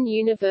Dresden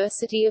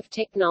University of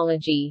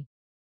Technology.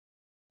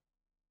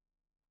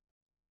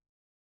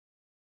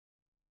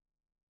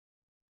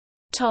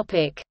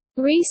 Topic: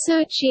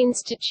 Research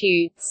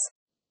institutes.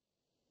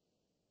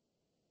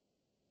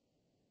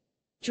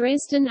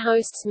 Dresden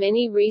hosts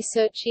many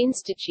research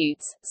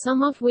institutes,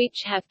 some of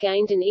which have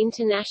gained an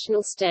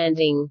international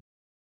standing.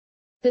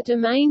 The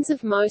domains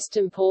of most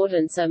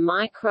importance are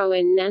micro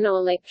and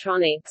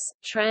nanoelectronics,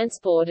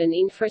 transport and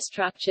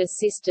infrastructure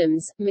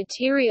systems,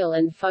 material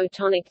and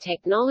photonic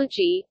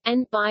technology,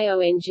 and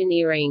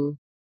bioengineering.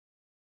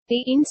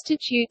 The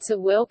institutes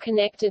are well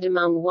connected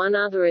among one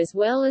another as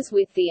well as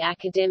with the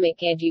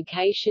academic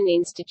education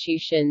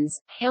institutions.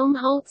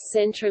 Helmholtz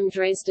Zentrum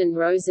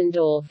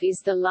Dresden-Rosendorf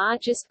is the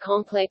largest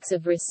complex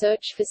of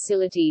research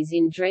facilities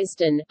in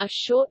Dresden, a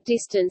short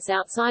distance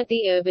outside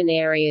the urban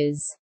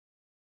areas.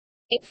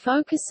 It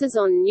focuses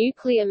on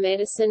nuclear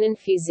medicine and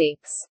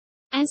physics.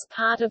 As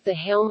part of the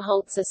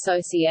Helmholtz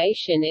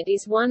Association, it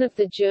is one of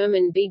the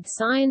German big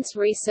science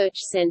research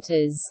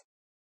centers.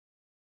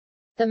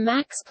 The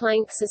Max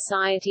Planck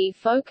Society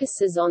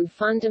focuses on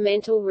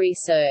fundamental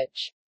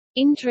research.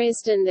 In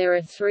Dresden there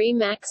are 3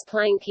 Max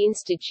Planck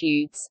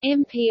Institutes,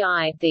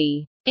 MPI,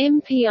 the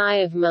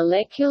MPI of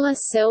Molecular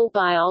Cell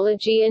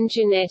Biology and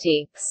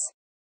Genetics,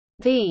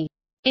 the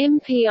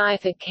MPI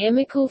for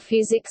Chemical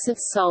Physics of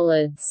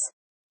Solids,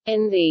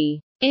 and the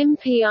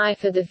MPI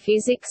for the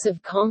Physics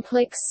of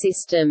Complex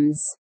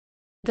Systems.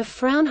 The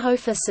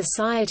Fraunhofer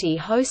Society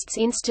hosts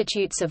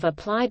institutes of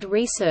applied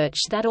research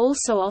that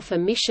also offer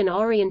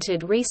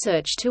mission-oriented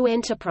research to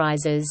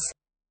enterprises.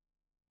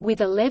 With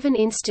 11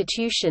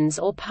 institutions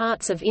or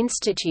parts of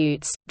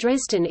institutes,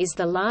 Dresden is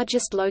the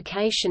largest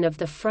location of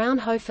the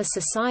Fraunhofer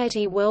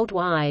Society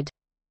worldwide.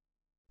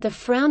 The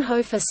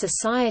Fraunhofer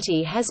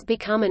Society has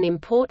become an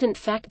important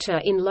factor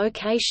in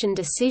location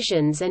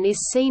decisions and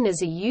is seen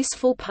as a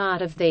useful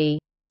part of the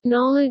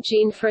knowledge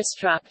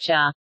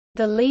infrastructure.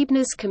 The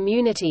Leibniz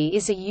community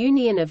is a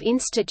union of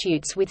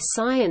institutes with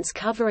science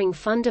covering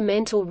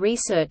fundamental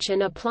research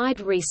and applied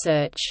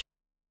research.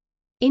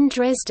 In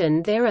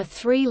Dresden there are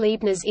 3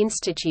 Leibniz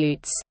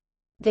institutes.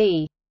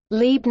 The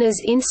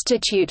Leibniz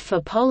Institute for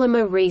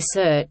Polymer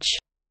Research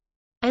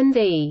and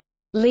the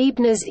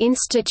Leibniz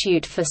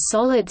Institute for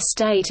Solid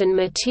State and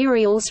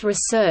Materials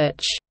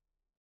Research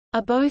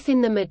are both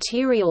in the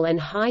material and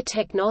high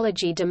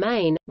technology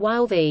domain,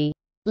 while the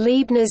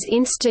Leibniz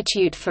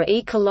Institute for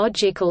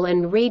Ecological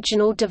and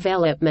Regional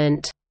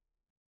Development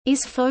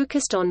is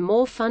focused on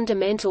more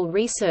fundamental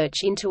research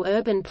into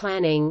urban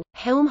planning.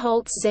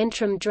 Helmholtz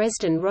Zentrum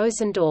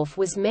Dresden-Rosendorf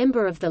was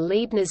member of the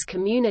Leibniz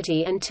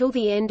community until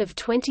the end of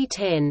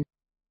 2010.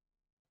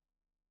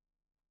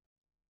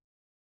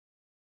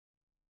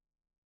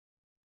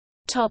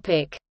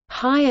 Topic: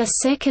 Higher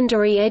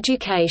secondary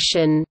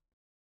education.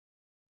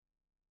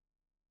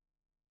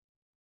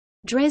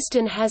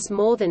 Dresden has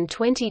more than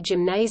 20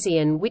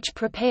 gymnasien which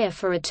prepare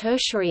for a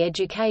tertiary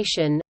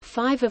education,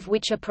 5 of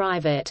which are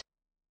private.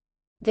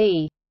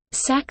 The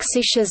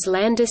Sächsisches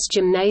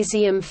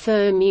Landesgymnasium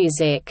für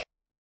Musik,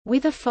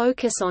 with a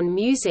focus on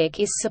music,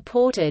 is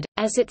supported,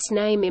 as its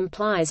name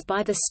implies,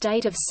 by the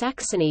state of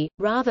Saxony,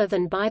 rather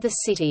than by the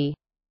city.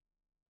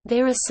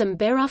 There are some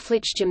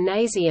berufliche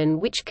Gymnasien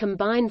which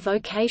combine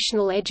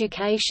vocational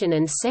education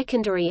and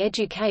secondary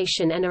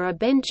education, and a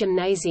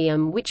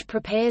Gymnasium which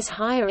prepares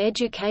higher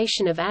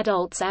education of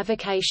adults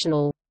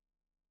avocational.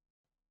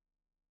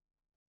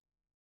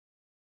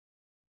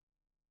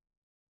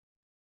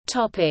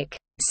 Topic: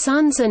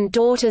 Sons and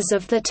daughters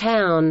of the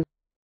town.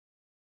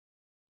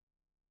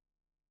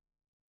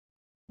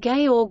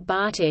 Georg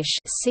Bartisch,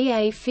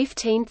 ca.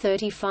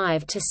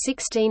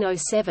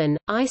 1535–1607,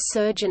 eye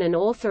surgeon and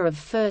author of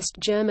first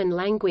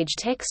German-language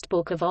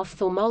textbook of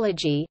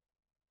ophthalmology.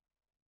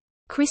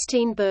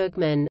 Christine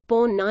Bergmann,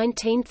 born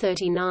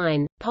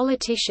 1939,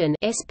 politician,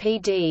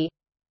 SPD.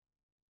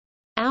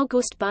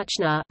 August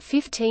Buchner,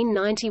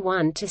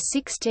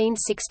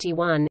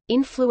 1591–1661,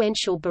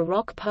 influential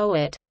Baroque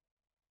poet.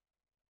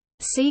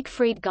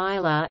 Siegfried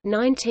Geiler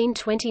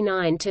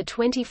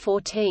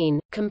 (1929–2014),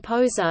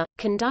 composer,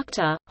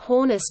 conductor,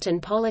 hornist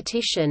and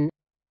politician.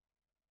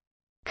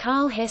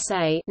 Karl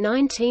Hesse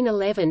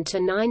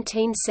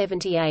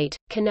 (1911–1978),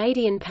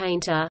 Canadian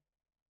painter.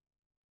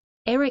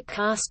 Erich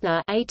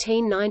Kästner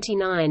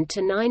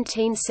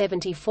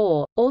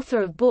 (1899–1974),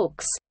 author of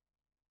books.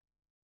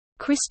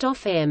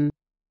 Christoph M.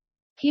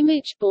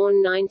 Kimmich,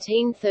 born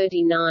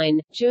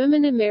 1939,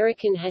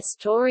 German-American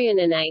historian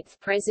and 8th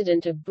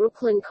president of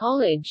Brooklyn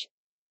College.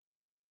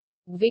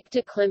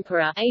 Victor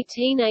Klemperer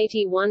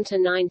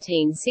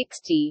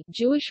 (1881–1960),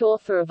 Jewish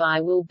author of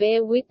I Will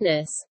Bear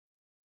Witness.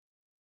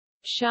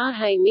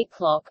 Shahei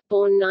Miklok,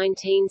 born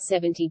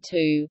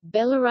 1972,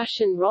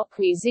 Belarusian rock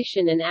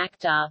musician and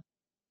actor.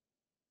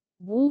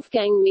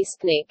 Wolfgang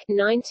Misknik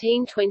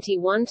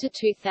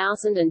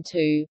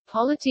 (1921–2002),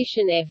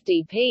 politician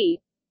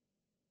FDP.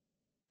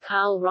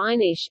 Karl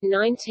Reinisch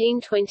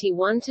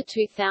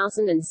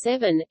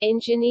 (1921–2007),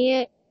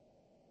 engineer.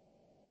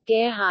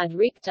 Gerhard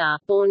Richter,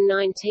 born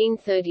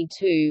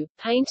 1932,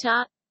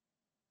 painter.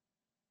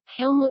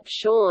 Helmut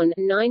Schorn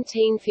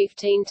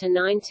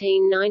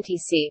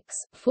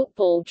 (1915–1996),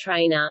 football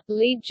trainer,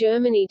 lead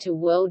Germany to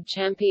World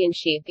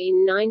Championship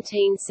in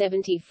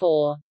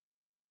 1974.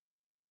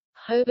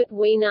 Herbert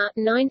Wiener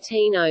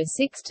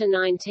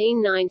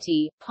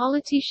 (1906–1990),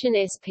 politician,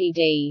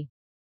 SPD.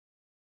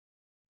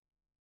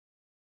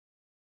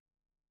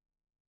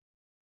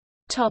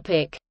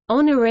 Topic: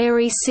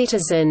 Honorary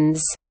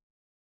citizens.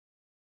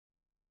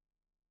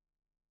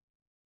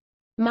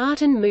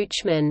 Martin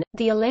Moochman,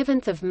 the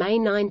 11th of May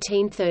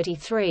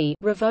 1933,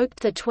 revoked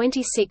the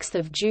 26th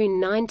of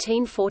June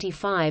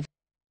 1945.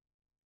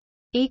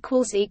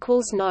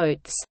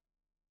 Notes